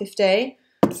 £3.50.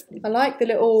 I like the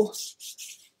little...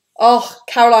 Oh,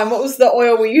 Caroline, what was the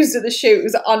oil we used at the shoot? It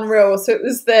was unreal. So it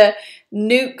was the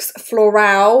Nukes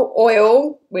Floral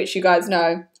oil, which you guys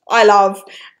know I love.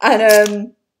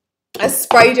 And I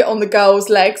sprayed it on the girls'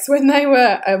 legs when they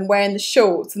were wearing the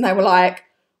shorts, and they were like,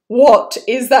 what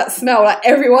is that smell? Like,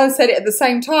 everyone said it at the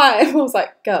same time. I was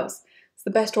like, girls, it's the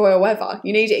best oil ever.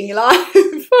 You need it in your life.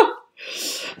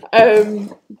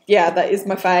 Yeah, that is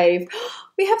my fave.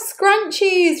 We have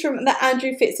scrunchies from the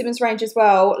Andrew Fitzsimmons range as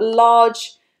well.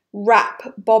 Large wrap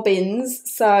bobbins.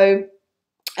 So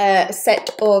a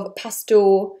set of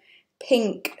pastel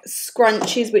pink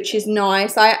scrunchies, which is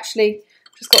nice. I actually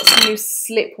just got some new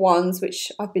slip ones,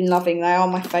 which I've been loving. They are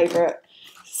my favourite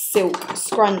silk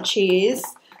scrunchies.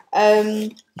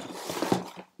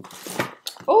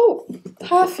 Oh,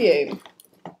 perfume.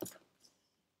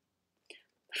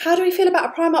 How do we feel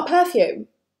about a Primark perfume?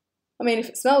 I mean, if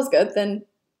it smells good, then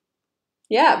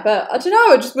yeah, but I don't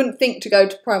know. I just wouldn't think to go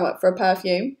to Primark for a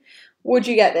perfume. Would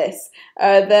you get this?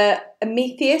 The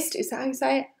Amethyst, is that how you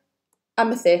say it?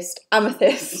 Amethyst.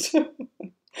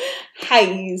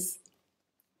 Haze.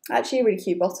 Actually a really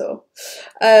cute bottle.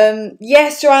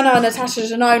 Yes, Joanna Natasha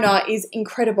Denona is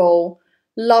incredible.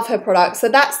 Love her product. So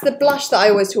that's the blush that I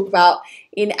always talk about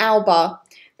in Alba.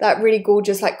 That really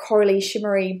gorgeous, like corally,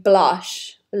 shimmery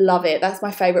blush. Love it. That's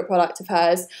my favourite product of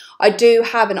hers. I do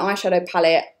have an eyeshadow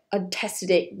palette. I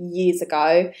tested it years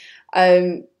ago.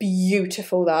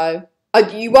 Beautiful though.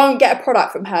 You won't get a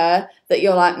product from her that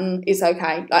you're like, it's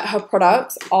okay. Like, her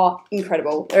products are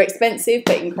incredible. They're expensive,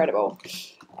 but incredible.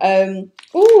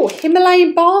 Oh,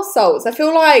 Himalayan bar salts. I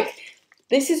feel like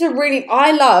this is a really...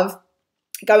 I love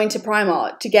going to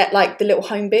Primark to get like the little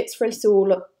home bits for a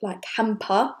little like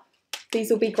hamper. These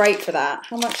will be great for that.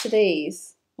 How much are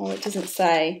these? Oh, it doesn't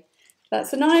say.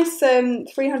 That's a nice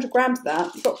 300 grams of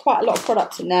that. You've got quite a lot of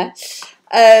products in there.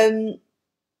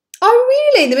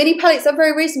 Oh, really? The mini palettes are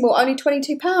very reasonable. Only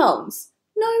 £22.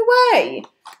 No way.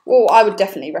 Well, I would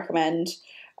definitely recommend.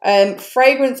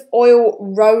 Fragrance oil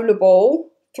rollerball,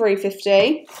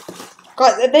 £3.50.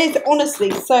 Guys, there's honestly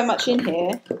so much in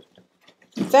here.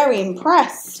 Very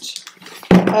impressed.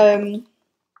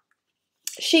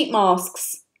 Sheet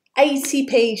masks.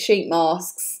 80p sheet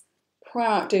masks.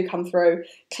 Primark do come through.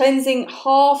 Cleansing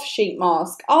half sheet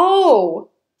mask. Oh,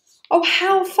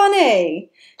 how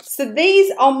funny. So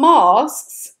these are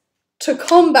masks to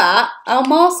combat our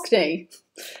maskne.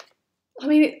 I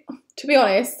mean, to be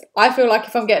honest, I feel like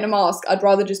if I'm getting a mask, I'd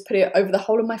rather just put it over the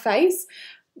whole of my face.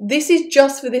 This is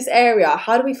just for this area.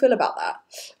 How do we feel about that?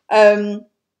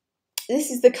 This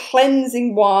is the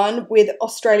cleansing one with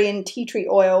Australian tea tree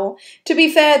oil. To be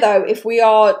fair though, if we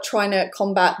are trying to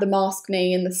combat the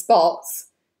maskne and the spots,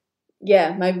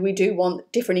 yeah, maybe we do want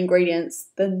different ingredients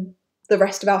than the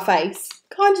rest of our face.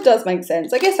 Kind of does make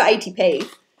sense. I guess for 80p,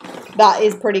 that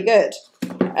is pretty good.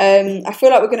 I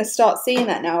feel like we're going to start seeing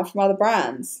that now from other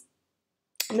brands.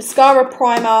 Mascara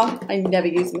primer. I never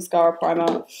use mascara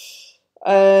primer.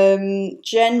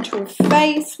 Gentle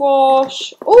face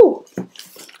wash. Oh,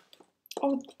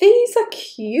 these are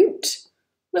cute.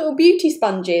 Little beauty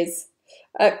sponges.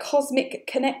 Cosmic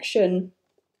Connection.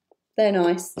 They're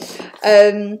nice.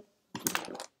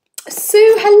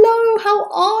 Sue, hello, how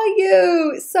are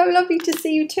you? It's so lovely to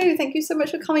see you too. Thank you so much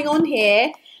for coming on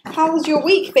here. How has your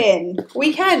week been?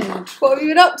 Weekend? What have you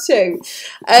been up to?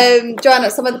 Joanna,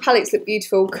 some of the palettes look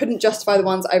beautiful. Couldn't justify the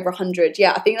ones over 100.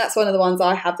 Yeah, I think that's one of the ones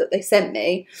I have that they sent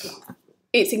me.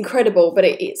 It's incredible, but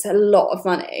it's a lot of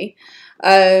money.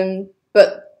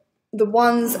 But the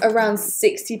ones around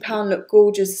 £60 look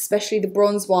gorgeous, especially the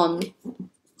bronze one.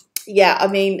 Yeah, I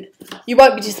mean, you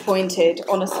won't be disappointed,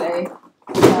 honestly.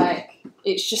 Like,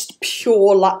 it's just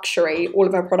pure luxury, all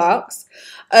of her products.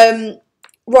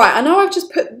 Right, I know I've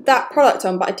just put that product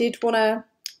on, but I did want to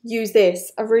use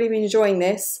this. I've really been enjoying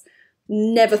this.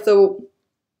 Never thought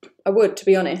I would, to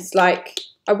be honest. Like,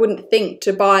 I wouldn't think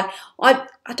to buy... I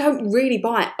don't really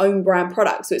buy own brand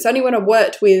products. So it's only when I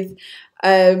worked with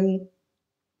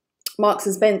Marks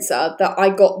and Spencer that I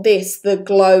got this, the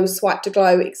Glow Swipe to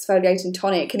Glow Exfoliating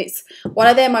Tonic, and it's one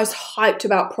of their most hyped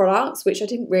about products, which I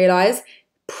didn't realise.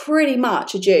 Pretty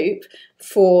much a dupe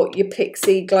for your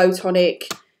Pixie Glow Tonic,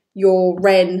 your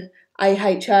Ren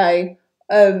AHA.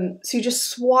 So you just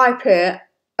swipe it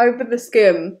over the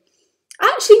skin.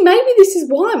 Actually, maybe this is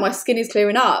why my skin is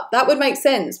clearing up. That would make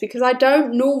sense because I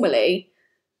don't normally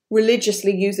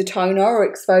religiously use a toner or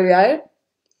exfoliate.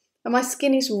 And my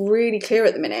skin is really clear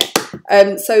at the minute.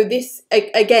 So this,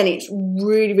 again, it's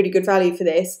really, really good value for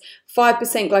this.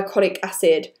 5% glycolic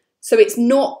acid. So it's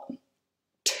not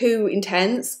too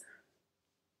intense.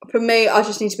 For me, I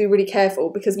just need to be really careful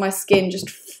because my skin just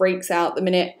freaks out the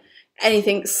minute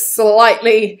anything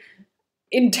slightly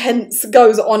intense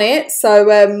goes on it.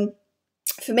 So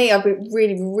for me, I've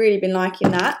really been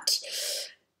liking that.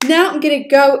 Now I'm going to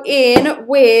go in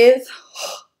with,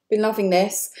 been loving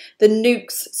this, the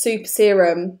Nukes Super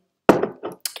Serum.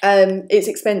 It's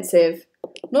expensive.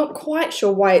 Not quite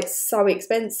sure why it's so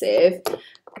expensive,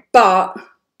 but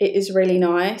it is really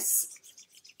nice.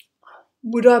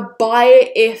 Would I buy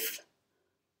it if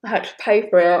I had to pay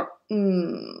for it?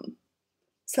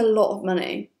 It's a lot of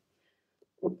money.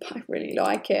 I really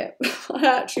like it. I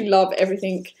actually love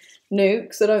everything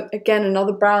Nukes. Again,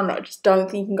 another brand that I just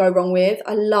don't think you can go wrong with.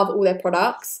 I love all their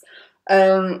products.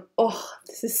 Oh,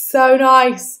 this is so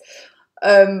nice.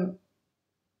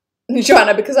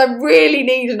 Joanna, because I really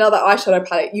need another eyeshadow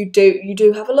palette. You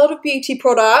do have a lot of beauty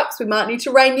products. We might need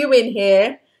to rein you in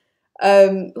here.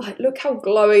 Like, look how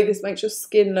glowy this makes your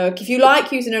skin look. If you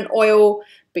like using an oil,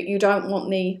 but you don't want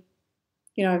the,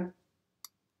 you know,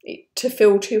 it to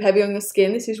feel too heavy on your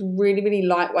skin, this is really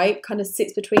lightweight. Kind of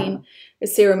sits between a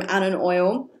serum and an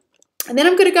oil. And then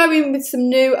I'm going to go in with some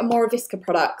new Amora Visca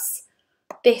products.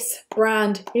 This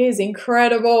brand is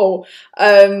incredible.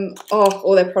 Oh,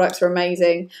 all their products are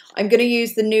amazing. I'm going to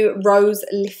use the new Rose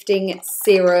Lifting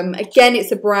Serum. Again,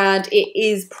 it's a brand. It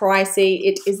is pricey.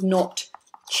 It is not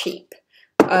cheap.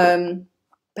 But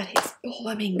it's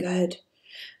blooming good.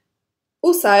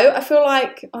 Also, I feel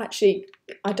like, actually,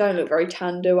 I don't look very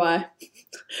tan, do I?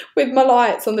 With my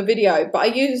lights on the video. But I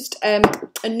used a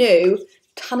new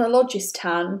Tanologist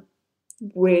tan.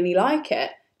 Really like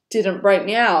it. Didn't break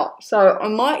me out. So I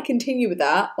might continue with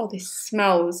that. Oh, this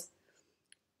smells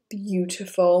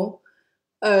beautiful.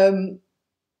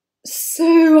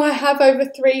 So I have over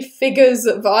 3 figures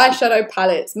of eyeshadow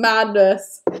palettes.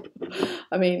 Madness.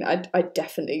 I mean, I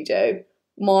definitely do.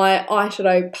 My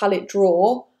eyeshadow palette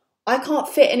drawer, I can't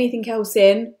fit anything else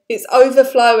in. It's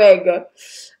overflowing.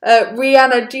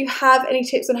 Rihanna, do you have any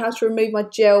tips on how to remove my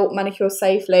gel manicure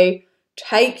safely?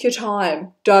 Take your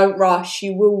time. Don't rush.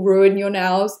 You will ruin your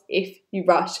nails if you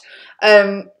rush.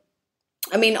 I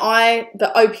mean,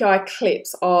 the OPI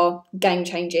clips are game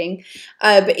changing.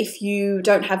 But if you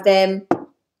don't have them, a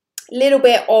little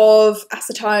bit of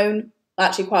acetone,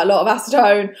 actually quite a lot of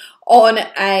acetone, on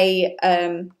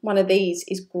one of these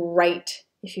is great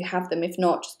if you have them. If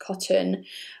not, just cotton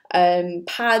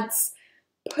pads.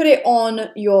 Put it on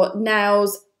your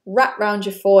nails, wrap around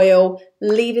your foil,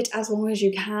 leave it as long as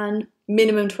you can,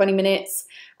 minimum 20 minutes,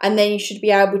 and then you should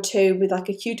be able to, with like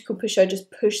a cuticle pusher,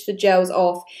 just push the gels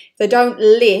off. If they don't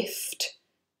lift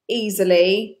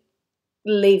easily,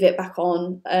 leave it back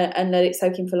on and let it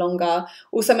soak in for longer.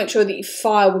 Also make sure that you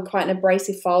file with quite an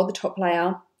abrasive file, the top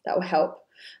layer. That will help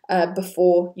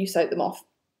before you soak them off.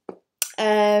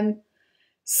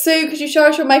 Sue, could you show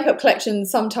us your makeup collection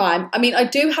sometime? I mean, I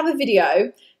do have a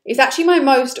video. It's actually my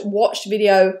most watched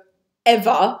video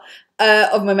ever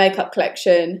of my makeup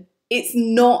collection. It's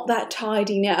not that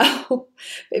tidy now.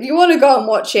 If you want to go and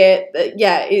watch it,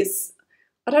 yeah,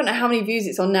 I don't know how many views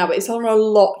it's on now, but it's on a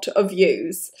lot of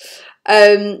views.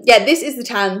 Yeah, this is the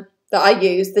tan that I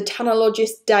use, the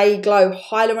Tanologist Day Glow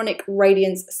Hyaluronic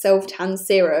Radiance Self Tan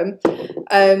Serum.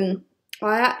 I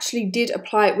actually did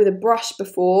apply it with a brush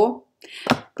before,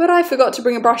 but I forgot to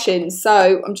bring a brush in,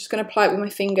 so I'm just going to apply it with my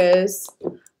fingers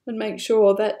and make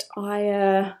sure that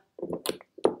I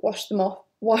wash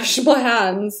my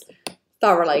hands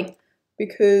thoroughly,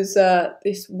 because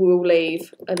this will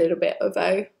leave a little bit of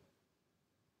a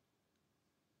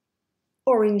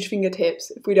orange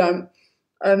fingertips if we don't.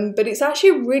 But it's actually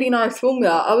a really nice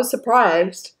formula. I was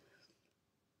surprised.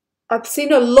 I've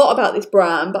seen a lot about this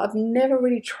brand, but I've never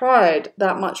really tried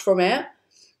that much from it.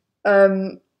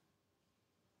 But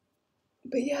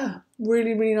yeah,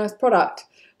 really nice product.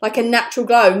 Like a natural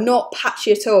glow, not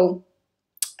patchy at all.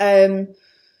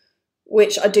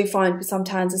 Which I do find with some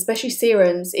tans, especially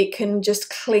serums, it can just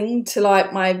cling to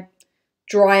like my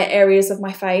drier areas of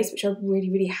my face, which I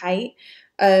really hate.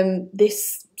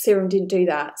 This serum didn't do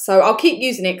that. So I'll keep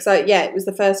using it because, yeah, it was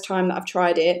the first time that I've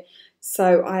tried it.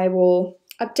 So I will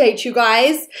update you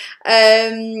guys.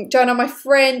 Joanna, my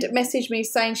friend, messaged me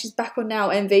saying she's back on Now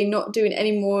Envy, not doing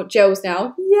any more gels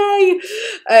now. Yay!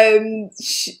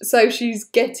 So she's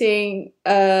getting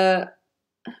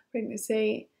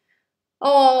pregnancy.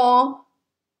 Oh,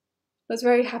 I was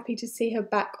very happy to see her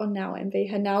back on Now Envy.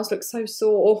 Her nails look so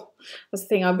sore. That's the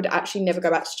thing, I would actually never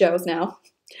go back to gels now.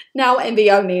 Now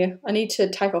Envy only. I need to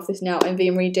take off this Now Envy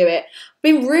and redo it. I've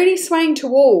been really swaying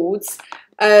towards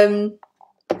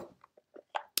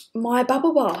my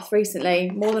bubble bath recently,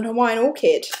 more than Hawaiian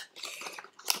Orchid.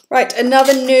 Right,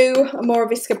 another new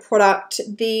Amora-Visca product,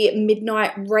 the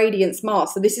Midnight Radiance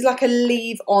Mask. So this is like a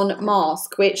leave-on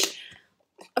mask, which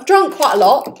I've drunk quite a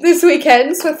lot this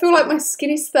weekend, so I feel like my skin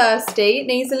is thirsty. It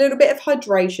needs a little bit of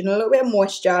hydration, a little bit of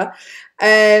moisture.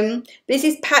 This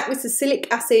is packed with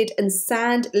salicylic acid and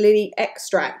sand lily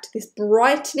extract. This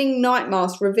brightening night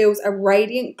mask reveals a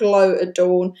radiant glow at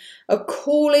dawn. A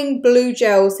cooling blue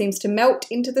gel seems to melt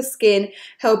into the skin,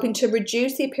 helping to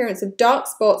reduce the appearance of dark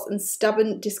spots and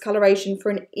stubborn discoloration for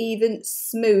an even,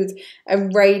 smooth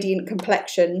and radiant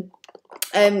complexion.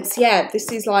 So yeah,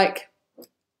 this is like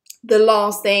the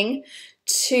last thing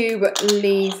to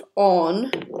leave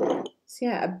on. So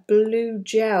yeah, a blue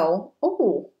gel.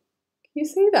 Oh, can you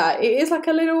see that? It is like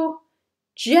a little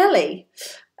jelly.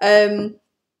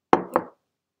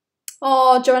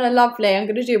 Oh, Joanna, lovely. I'm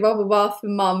going to do a bubble bath for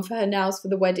Mum for her nails for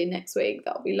the wedding next week.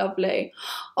 That'll be lovely.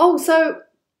 Oh, so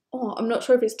I'm not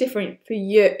sure if it's different for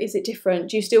you. Is it different?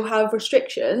 Do you still have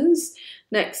restrictions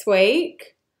next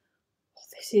week? Oh,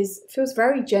 this feels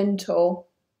very gentle.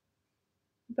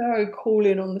 Very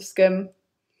cooling on the skin.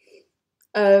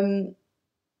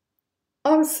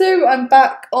 Oh, so I'm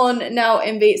back on Now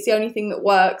Envy. It's the only thing that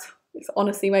works. This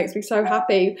honestly makes me so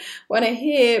happy when I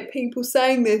hear people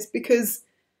saying this, because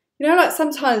you know, like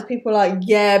sometimes people are like,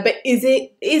 yeah, but is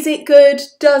it good?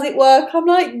 Does it work? I'm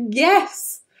like,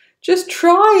 yes, just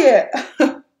try it.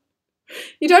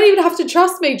 You don't even have to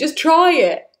trust me, just try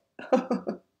it.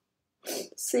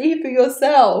 See for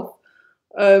yourself.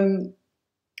 Oh,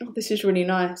 this is really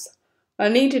nice. I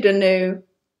needed a new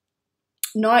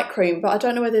night cream, but I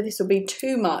don't know whether this will be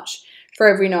too much for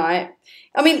every night.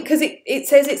 I mean, because it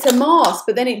says it's a mask,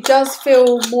 but then it does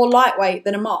feel more lightweight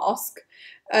than a mask.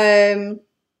 It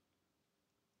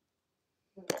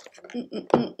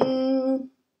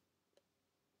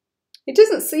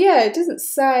doesn't say, yeah, it doesn't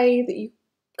say that you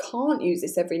can't use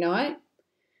this every night.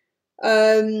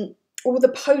 All the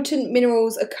potent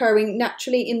minerals occurring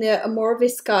naturally in the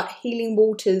Amora-Visca healing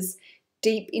waters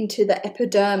deep into the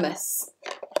epidermis.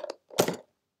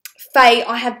 Faye,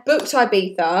 I have booked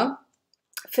Ibiza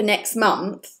for next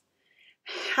month.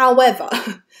 However,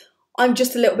 I'm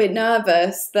just a little bit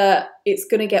nervous that it's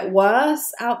going to get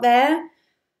worse out there.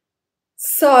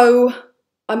 So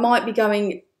I might be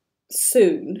going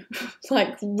soon,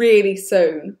 like really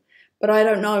soon, but I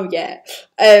don't know yet.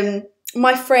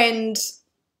 My friend,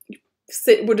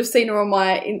 would have seen her on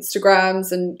my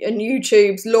Instagrams and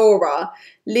YouTubes, Laura,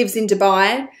 lives in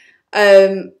Dubai,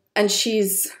 and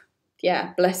she's,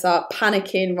 yeah, bless her,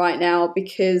 panicking right now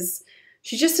because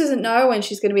she just doesn't know when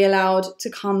she's going to be allowed to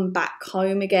come back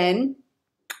home again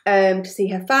to see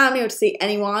her family or to see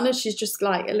anyone, and she's just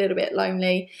like a little bit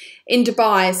lonely in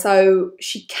Dubai. So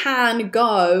she can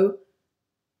go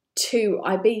to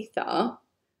Ibiza,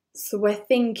 so we're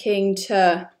thinking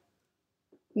to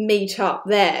meet up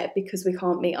there because we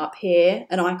can't meet up here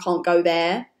and I can't go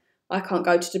there. I can't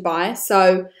go to Dubai.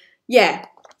 So yeah,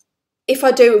 if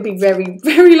I do, it'll be very,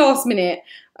 very last minute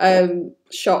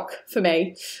shock for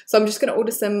me. So I'm just going to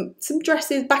order some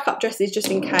dresses, backup dresses just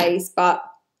in case. But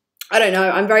I don't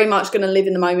know. I'm very much going to live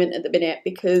in the moment at the minute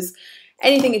because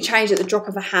anything can change at the drop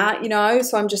of a hat, you know.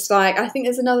 So I'm just like, I think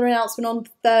there's another announcement on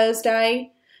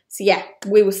Thursday. So yeah,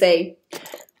 we will see.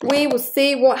 We will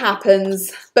see what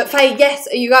happens. But Faye, yes,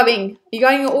 are you going? Are you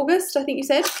going in August, I think you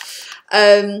said?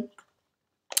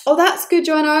 Oh, that's good,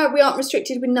 Joanna. We aren't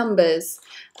restricted with numbers.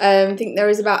 I think there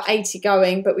is about 80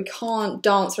 going, but we can't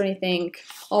dance or anything.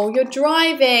 Oh, you're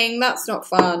driving. That's not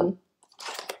fun.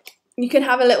 You can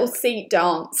have a little seat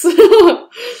dance.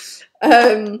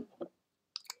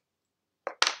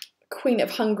 Queen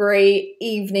of Hungary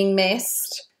Evening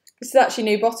Mist. This is actually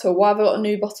a new bottle. Why have I got a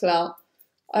new bottle out?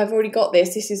 I've already got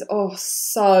this. This is, oh,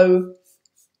 so...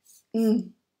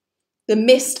 the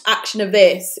mist action of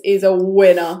this is a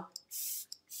winner.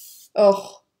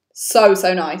 Oh, so,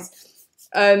 so nice.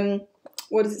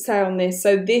 What does it say on this?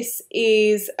 So this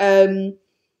is, yeah,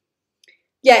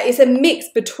 it's a mix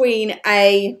between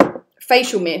a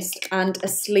facial mist and a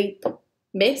sleep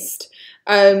mist.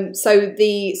 So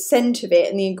the scent of it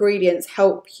and the ingredients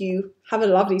help you have a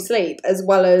lovely sleep, as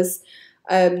well as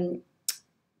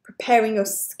preparing your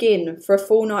skin for a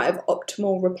full night of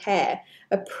optimal repair.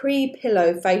 A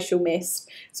pre-pillow facial mist.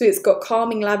 So it's got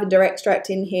calming lavender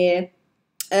extract in here,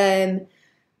 melatonin,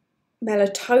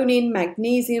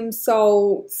 magnesium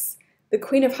salts. The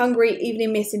Queen of Hungary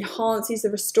Evening Mist enhances the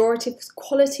restorative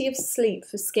quality of sleep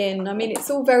for skin. I mean, it's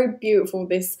all very beautiful,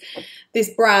 this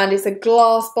brand. It's a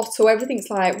glass bottle. Everything's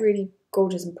like really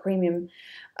gorgeous and premium.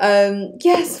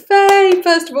 Yes, Faye,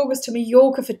 1st of August to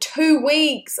Mallorca for 2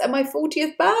 weeks and my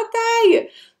 40th birthday.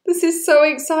 This is so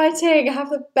exciting. I have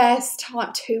the best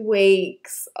time. 2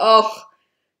 weeks. Oh,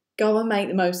 go and make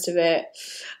the most of it.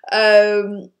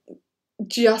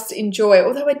 Just enjoy it.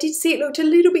 Although I did see it looked a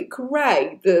little bit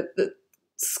grey, the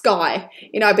sky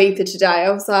in Ibiza today.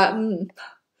 I was like,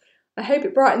 I hope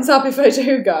it brightens up if I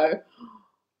do go.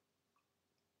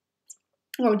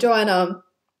 Oh, Joanna,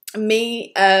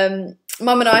 me,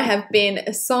 Mum and I have been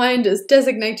assigned as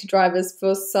designated drivers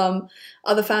for some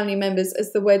other family members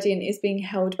as the wedding is being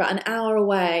held about an hour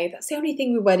away. That's the only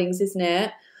thing with weddings, isn't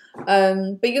it?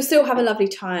 But you'll still have a lovely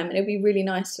time and it'll be really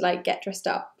nice to like get dressed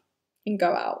up and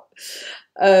go out.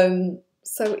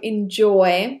 So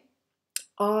enjoy.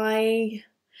 I'm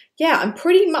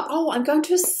pretty much, I'm going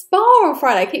to a spa on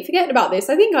Friday. I keep forgetting about this.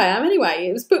 I think I am anyway.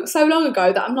 It was booked so long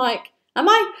ago that I'm like, am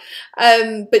I?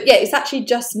 But yeah, it's actually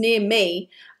just near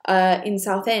me in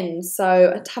Southend,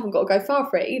 so I haven't got to go far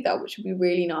for it either, which would be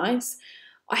really nice.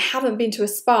 I haven't been to a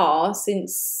spa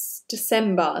since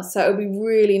December, so it would be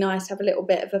really nice to have a little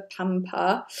bit of a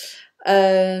pamper.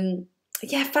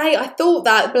 Yeah, Faye, I thought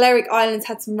that Balearic Islands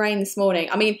had some rain this morning.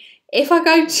 I mean, if I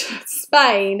go to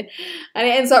Spain and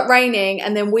it ends up raining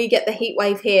and then we get the heat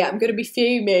wave here, I'm going to be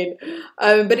fuming.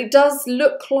 But it does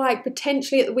look like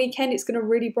potentially at the weekend it's going to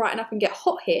really brighten up and get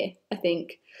hot here, I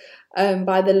think,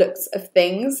 by the looks of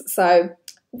things. So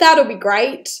that'll be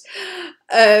great.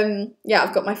 Yeah,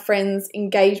 I've got my friend's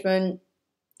engagement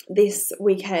this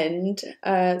weekend,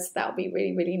 so that'll be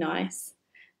really, really nice.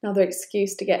 Another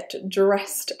excuse to get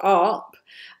dressed up.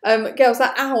 Girls,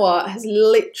 that hour has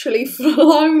literally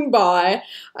flown by,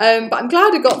 but I'm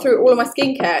glad I got through all of my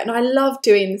skincare, and I love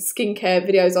doing skincare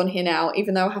videos on here now,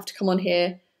 even though I have to come on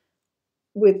here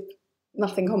with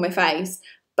nothing on my face.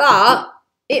 But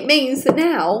it means that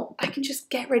now I can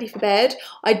just get ready for bed.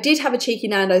 I did have a cheeky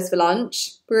Nando's for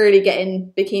lunch, really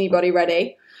getting bikini body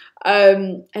ready,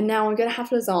 and now I'm going to have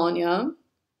lasagna.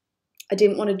 I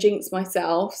didn't want to jinx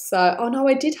myself, so, oh no,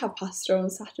 I did have pasta on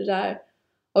Saturday.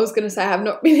 I was going to say I have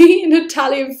not been eating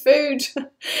Italian food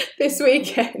this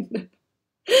weekend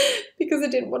because I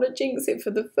didn't want to jinx it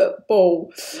for the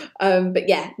football. But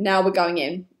yeah, now we're going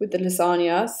in with the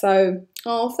lasagna. So,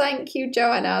 oh, thank you,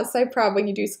 Joanna. I'm so proud when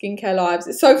you do skincare lives.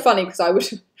 It's so funny because I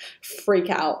would freak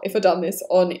out if I'd done this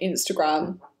on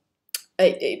Instagram.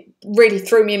 It really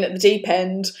threw me in at the deep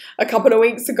end a couple of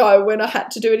weeks ago when I had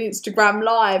to do an Instagram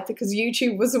live because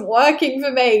YouTube wasn't working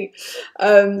for me.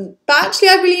 But actually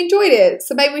I really enjoyed it.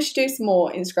 So maybe we should do some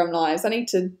more Instagram lives. I need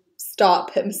to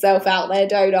start putting myself out there,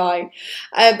 don't I?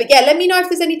 But yeah, let me know if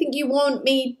there's anything you want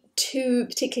me to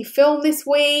particularly film this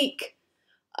week.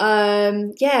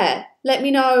 Yeah, let me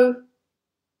know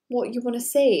what you want to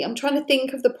see. I'm trying to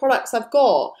think of the products I've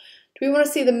got. Do we want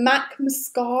to see the MAC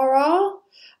mascara?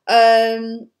 Yeah,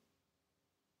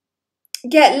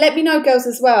 let me know, girls,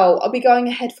 as well. I'll be going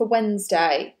ahead for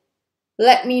Wednesday.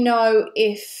 Let me know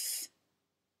if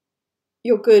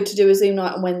you're good to do a Zoom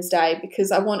night on Wednesday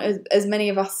because I want as many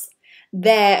of us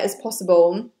there as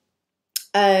possible.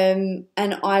 And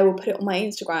I will put it on my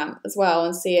Instagram as well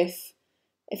and see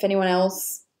if anyone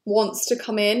else wants to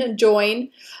come in and join.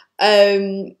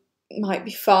 Might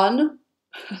be fun.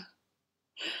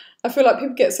 I feel like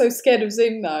people get so scared of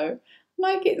Zoom though.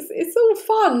 Like it's all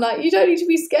fun. Like you don't need to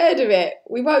be scared of it.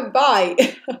 We won't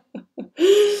bite.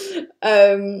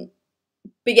 But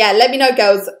yeah, let me know,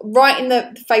 girls. Write in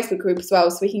the Facebook group as well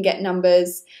so we can get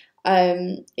numbers.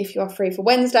 If you are free for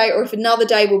Wednesday or if another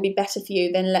day will be better for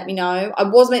you, then let me know. I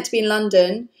was meant to be in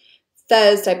London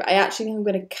Thursday, but I actually think I'm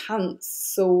going to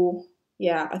cancel.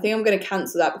 Yeah, I think I'm going to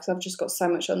cancel that because I've just got so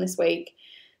much on this week.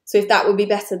 So if that would be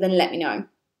better, then let me know.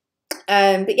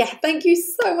 But yeah, thank you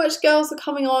so much, girls, for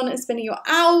coming on and spending your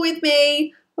hour with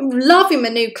me. I'm loving my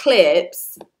new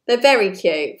clips. They're very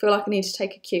cute. I feel like I need to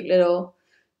take a cute little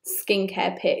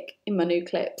skincare pic in my new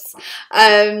clips. We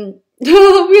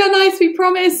are nice, we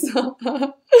promise.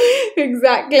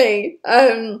 Exactly.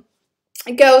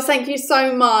 Girls, thank you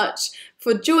so much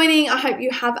for joining. I hope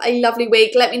you have a lovely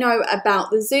week. Let me know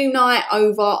about the Zoom night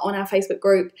over on our Facebook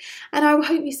group, and I will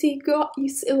hope you see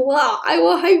I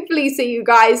will hopefully see you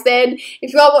guys then.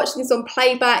 If you are watching this on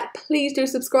playback, please do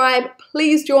subscribe.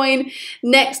 Please join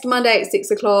next Monday at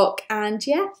 6 o'clock. And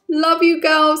yeah, love you,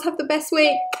 girls. Have the best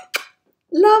week.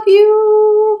 Love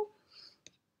you.